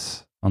joining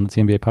us on the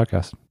TMBA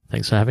podcast.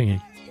 Thanks for having me.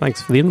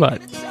 Thanks for the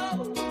invite.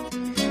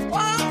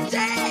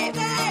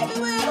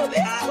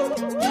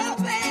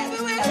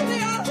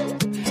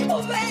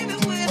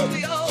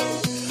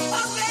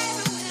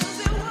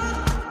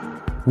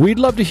 We'd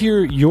love to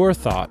hear your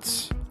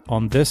thoughts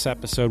on this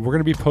episode. We're going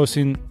to be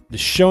posting the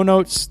show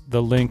notes,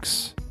 the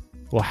links.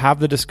 We'll have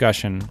the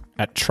discussion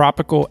at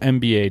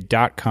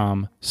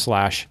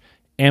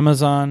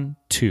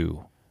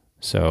tropicalmba.com/Amazon2.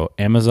 So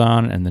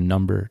Amazon and the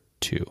number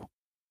 2.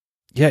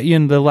 Yeah,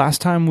 Ian, the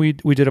last time we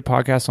did a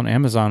podcast on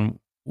Amazon,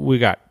 we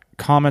got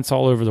comments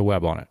all over the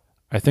web on it.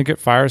 I think it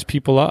fires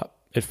people up.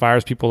 It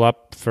fires people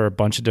up for a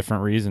bunch of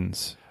different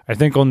reasons. I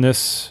think on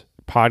this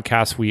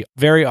podcast, we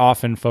very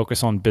often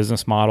focus on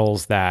business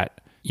models that,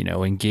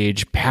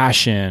 engage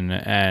passion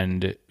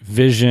and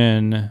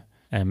vision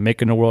and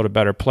making the world a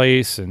better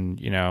place and,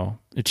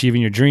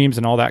 achieving your dreams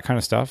and all that kind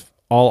of stuff.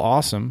 All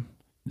awesome.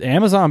 The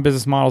Amazon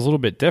business model is a little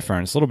bit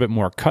different. It's a little bit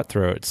more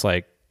cutthroat. It's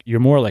like you're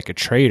more like a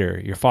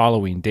trader. You're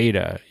following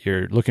data.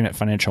 You're looking at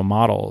financial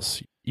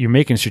models. You're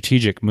making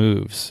strategic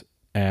moves.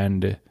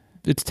 And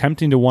it's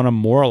tempting to want to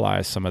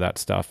moralize some of that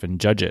stuff and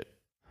judge it.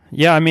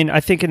 Yeah, I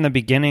think in the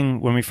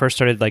beginning when we first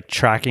started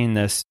tracking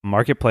this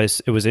marketplace,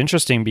 it was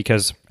interesting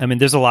because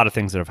there's a lot of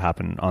things that have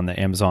happened on the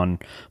Amazon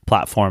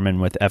platform and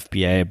with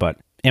FBA, but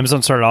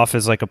Amazon started off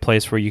as like a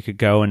place where you could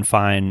go and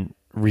find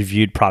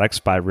reviewed products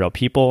by real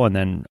people, and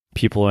then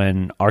people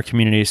in our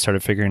community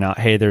started figuring out,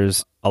 hey,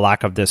 there's a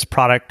lack of this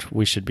product,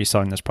 we should be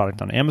selling this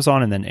product on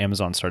Amazon, and then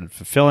Amazon started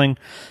fulfilling.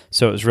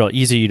 So it was real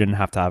easy. You didn't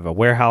have to have a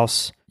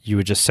warehouse. You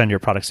would just send your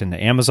products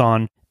into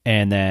Amazon,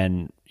 and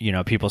then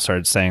people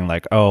started saying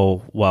like,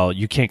 oh, well,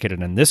 you can't get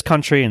it in this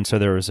country. And so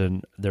there was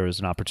an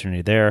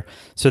opportunity there.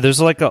 So there's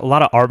like a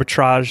lot of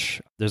arbitrage.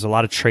 There's a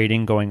lot of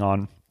trading going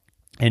on.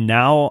 And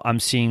now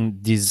I'm seeing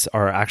these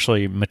are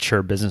actually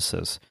mature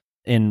businesses.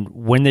 And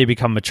when they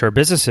become mature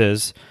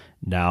businesses,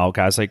 now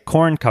guys like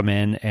Corin come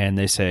in and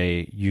they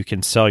say, you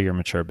can sell your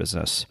mature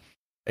business.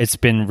 It's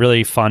been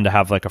really fun to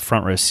have like a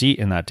front row seat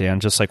in that, Dan,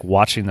 just like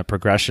watching the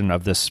progression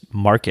of this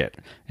market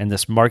and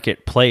this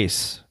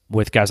marketplace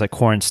with guys like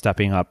Corin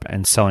stepping up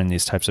and selling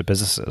these types of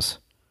businesses.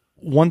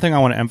 One thing I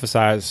want to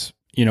emphasize,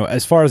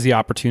 as far as the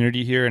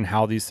opportunity here and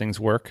how these things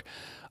work,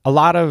 a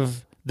lot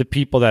of the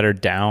people that are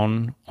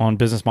down on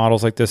business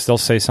models like this, they'll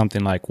say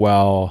something like,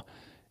 well,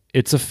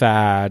 it's a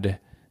fad,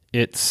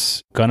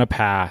 it's gonna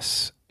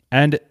pass.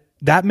 And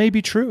that may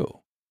be true,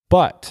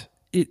 but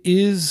it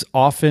is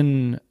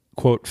often,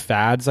 quote,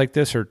 fads like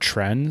this or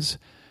trends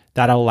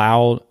that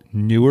allow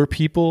newer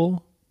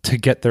people to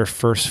get their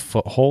first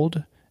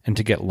foothold and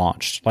to get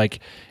launched. Like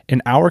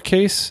in our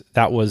case,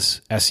 that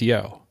was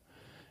SEO.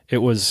 It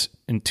was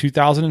in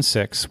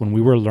 2006 when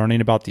we were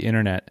learning about the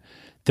internet,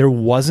 there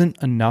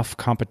wasn't enough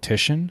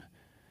competition.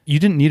 You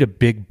didn't need a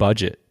big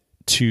budget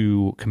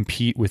to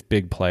compete with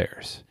big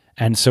players.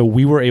 And so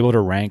we were able to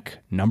rank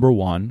number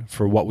 1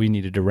 for what we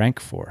needed to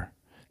rank for.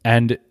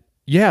 And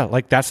yeah,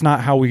 like that's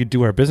not how we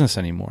do our business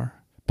anymore,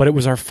 but it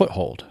was our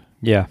foothold.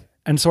 Yeah.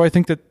 And so I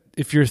think that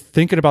if you're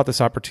thinking about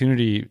this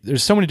opportunity,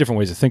 there's so many different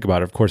ways to think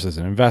about it, of course, as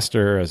an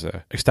investor, as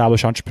an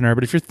established entrepreneur.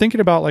 But if you're thinking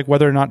about like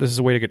whether or not this is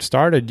a way to get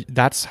started,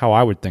 that's how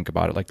I would think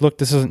about it. Like, look,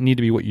 this doesn't need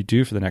to be what you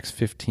do for the next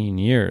 15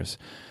 years.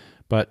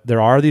 But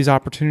there are these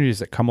opportunities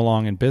that come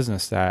along in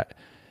business that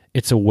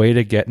it's a way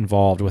to get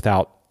involved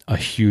without a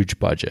huge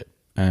budget.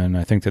 And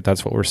I think that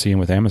that's what we're seeing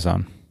with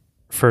Amazon.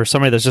 For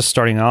somebody that's just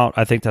starting out,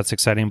 I think that's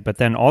exciting. But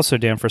then also,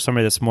 Dan, for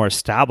somebody that's more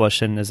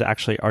established and is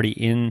actually already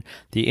in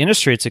the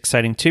industry, it's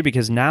exciting too,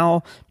 because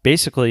now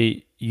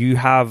basically, you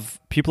have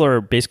people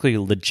are basically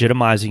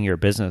legitimizing your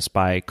business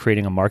by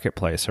creating a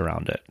marketplace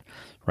around it,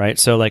 right?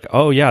 So like,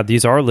 oh yeah,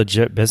 these are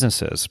legit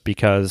businesses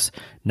because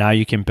now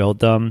you can build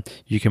them,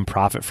 you can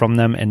profit from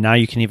them, and now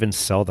you can even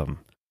sell them.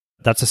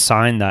 That's a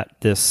sign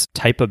that this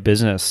type of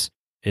business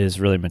is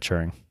really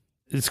maturing.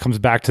 This comes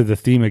back to the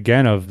theme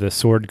again of the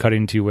sword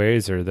cutting two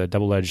ways, or the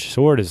double-edged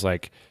sword, is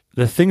like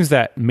the things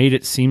that made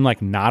it seem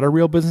like not a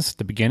real business at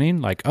the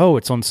beginning, like, oh,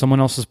 it's on someone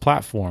else's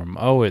platform.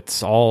 Oh,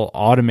 it's all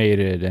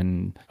automated,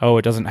 and oh,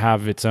 it doesn't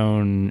have its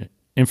own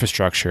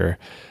infrastructure.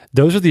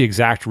 Those are the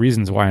exact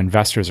reasons why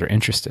investors are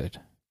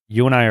interested.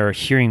 You and I are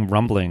hearing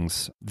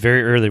rumblings,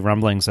 very early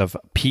rumblings of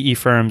PE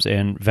firms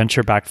and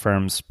venture-backed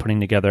firms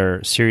putting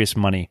together serious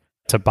money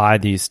to buy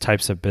these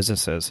types of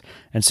businesses.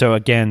 And so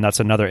again, that's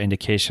another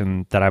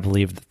indication that I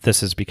believe that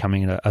this is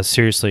becoming a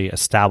seriously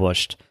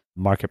established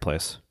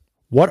marketplace.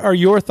 What are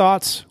your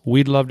thoughts?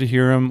 We'd love to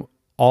hear them.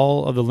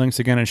 All of the links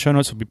again in show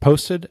notes will be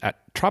posted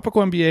at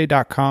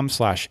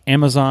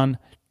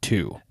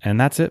tropicalmba.com/Amazon2. And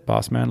that's it,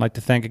 boss man. I'd like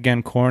to thank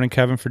again Corin and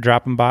Kevin for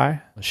dropping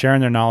by,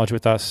 sharing their knowledge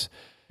with us.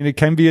 And it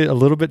can be a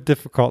little bit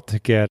difficult to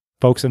get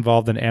folks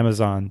involved in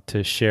Amazon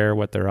to share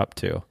what they're up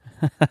to.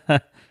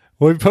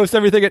 We post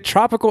everything at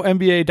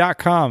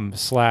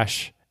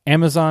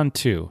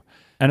tropicalmba.com/Amazon2.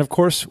 And of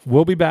course,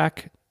 we'll be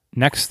back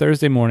next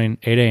Thursday morning,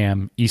 8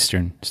 a.m.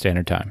 Eastern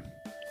Standard Time.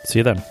 See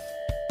you then.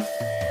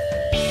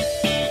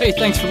 Hey,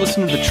 thanks for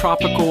listening to the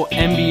Tropical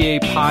MBA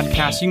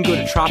podcast. You can go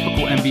to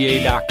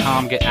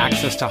tropicalmba.com, get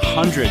access to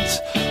hundreds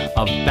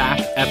of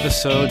back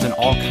episodes and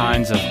all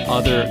kinds of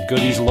other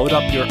goodies. Load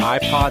up your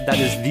iPod. That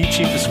is the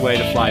cheapest way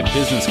to fly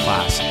business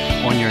class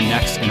on your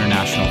next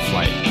international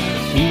flight.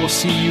 We will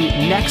see you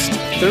next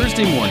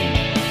Thursday morning,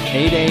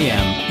 8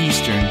 a.m.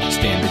 Eastern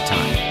Standard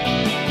Time.